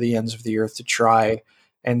not go to the ends of the earth to try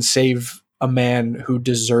and save a man who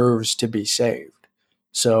deserves to be saved?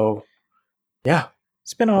 So, yeah.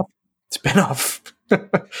 Spinoff.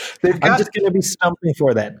 I'm just going to be stumping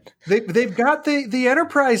for that. They've got the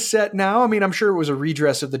Enterprise set now. I mean, I'm sure it was a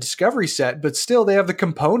redress of the Discovery set, but still, they have the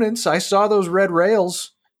components. I saw those red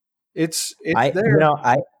rails. It's there. You know,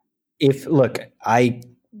 I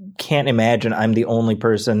can't imagine I'm the only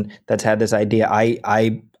person that's had this idea.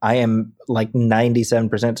 I am like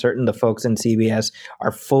 97% certain the folks in CBS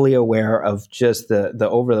are fully aware of just the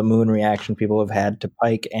over the moon reaction people have had to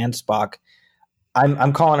Pike and Spock.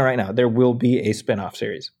 I'm calling it right now. There will be a spinoff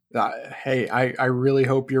series. Hey, I really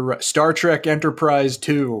hope you're right. Star Trek Enterprise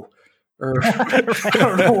 2. Or I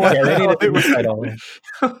don't know what. Yeah, they need a different title.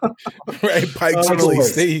 Right, Pike's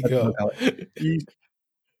Place. There you go.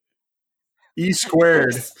 E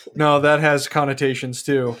squared. No, that has connotations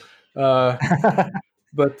too. But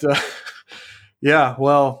yeah,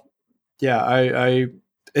 well, yeah,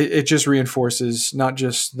 it just reinforces not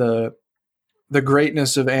just the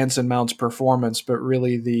greatness of Anson Mount's performance, but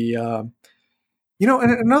really the you know,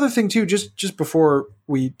 and another thing too, just before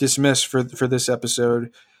we dismiss for this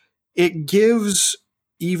episode, it gives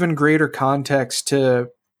even greater context to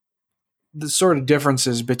the sort of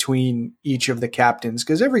differences between each of the captains,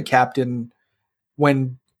 because every captain,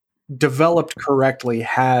 when developed correctly,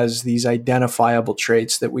 has these identifiable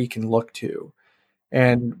traits that we can look to.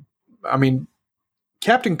 And I mean,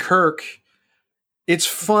 Captain Kirk, it's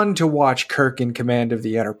fun to watch Kirk in command of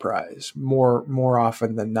the Enterprise more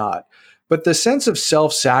often than not. But the sense of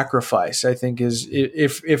self-sacrifice, I think, is,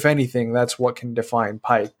 if anything, that's what can define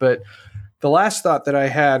Pike. But the last thought that I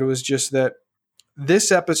had was just that this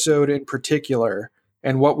episode in particular,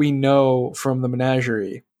 and what we know from the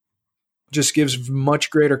menagerie, just gives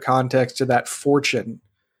much greater context to that fortune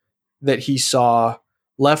that he saw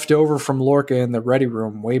left over from Lorca in the Ready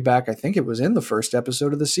Room way back. I think it was in the first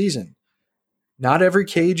episode of the season. Not every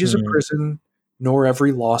cage is a prison, nor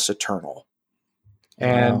every loss eternal.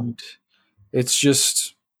 And it's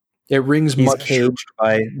just, it rings He's much caged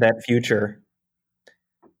by that future.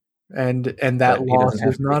 And that loss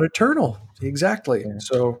is not eternal. Exactly. Yeah.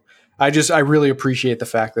 So I really appreciate the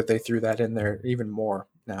fact that they threw that in there even more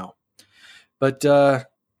now. But yeah,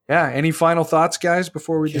 any final thoughts, guys,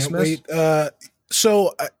 before we dismiss?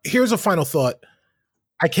 So here's a final thought.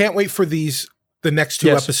 I can't wait for the next two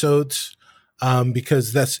episodes,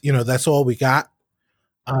 because that's all we got.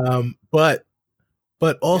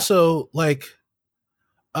 But also, like,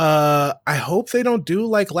 I hope they don't do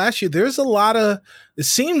like last year. There's a lot of, it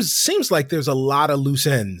seems like there's a lot of loose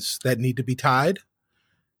ends that need to be tied,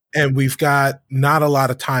 and we've got not a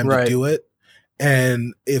lot of time to do it.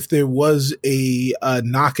 And if there was a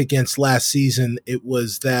knock against last season, it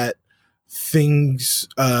was that things,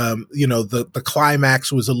 the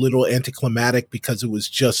climax was a little anticlimactic because it was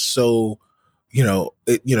just so,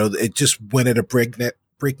 it just went at a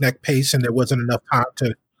breakneck pace, and there wasn't enough time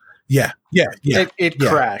to. It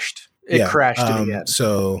crashed. It crashed it again.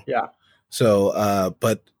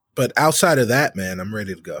 But outside of that, man, I'm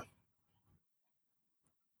ready to go.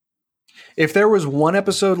 If there was one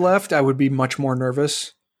episode left, I would be much more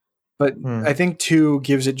nervous. But I think 2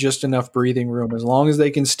 gives it just enough breathing room. As long as they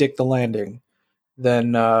can stick the landing,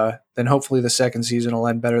 then hopefully the second season will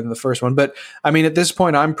end better than the first one. But I mean, at this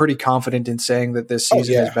point, I'm pretty confident in saying that this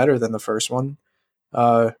season is better than the first one.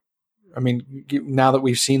 I mean, now that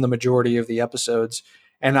we've seen the majority of the episodes,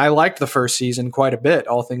 and I liked the first season quite a bit,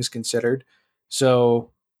 all things considered. So,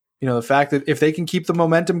 the fact that if they can keep the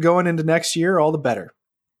momentum going into next year, all the better.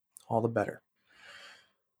 All the better.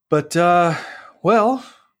 But, well,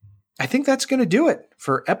 I think that's going to do it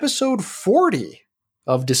for episode 40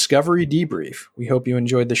 of Discovery Debrief. We hope you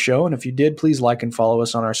enjoyed the show, and if you did, please like and follow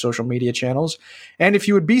us on our social media channels. And if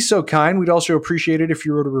you would be so kind, we'd also appreciate it if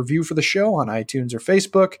you wrote a review for the show on iTunes or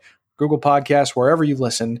Facebook, Google Podcasts, wherever you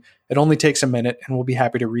listen. It only takes a minute, and we'll be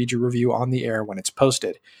happy to read your review on the air when it's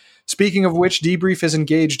posted. Speaking of which, Debrief has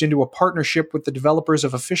engaged into a partnership with the developers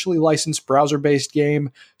of officially licensed browser-based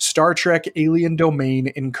game Star Trek Alien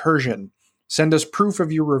Domain Incursion. Send us proof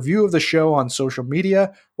of your review of the show on social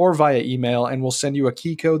media or via email, and we'll send you a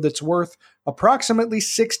key code that's worth approximately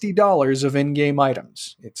 $60 of in-game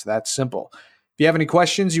items. It's that simple. If you have any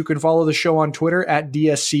questions, you can follow the show on Twitter at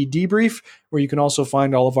DSC Debrief, where you can also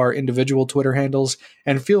find all of our individual Twitter handles.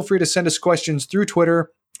 And feel free to send us questions through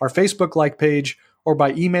Twitter, our Facebook like page, or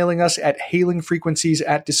by emailing us at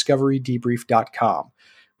hailingfrequencies@discoverydebrief.com.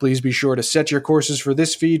 Please be sure to set your courses for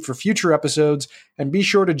this feed for future episodes, and be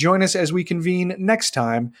sure to join us as we convene next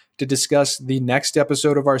time to discuss the next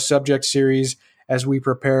episode of our subject series as we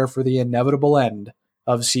prepare for the inevitable end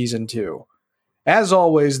of Season 2. As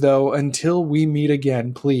always, though, until we meet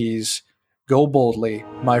again, please go boldly,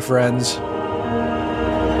 my friends.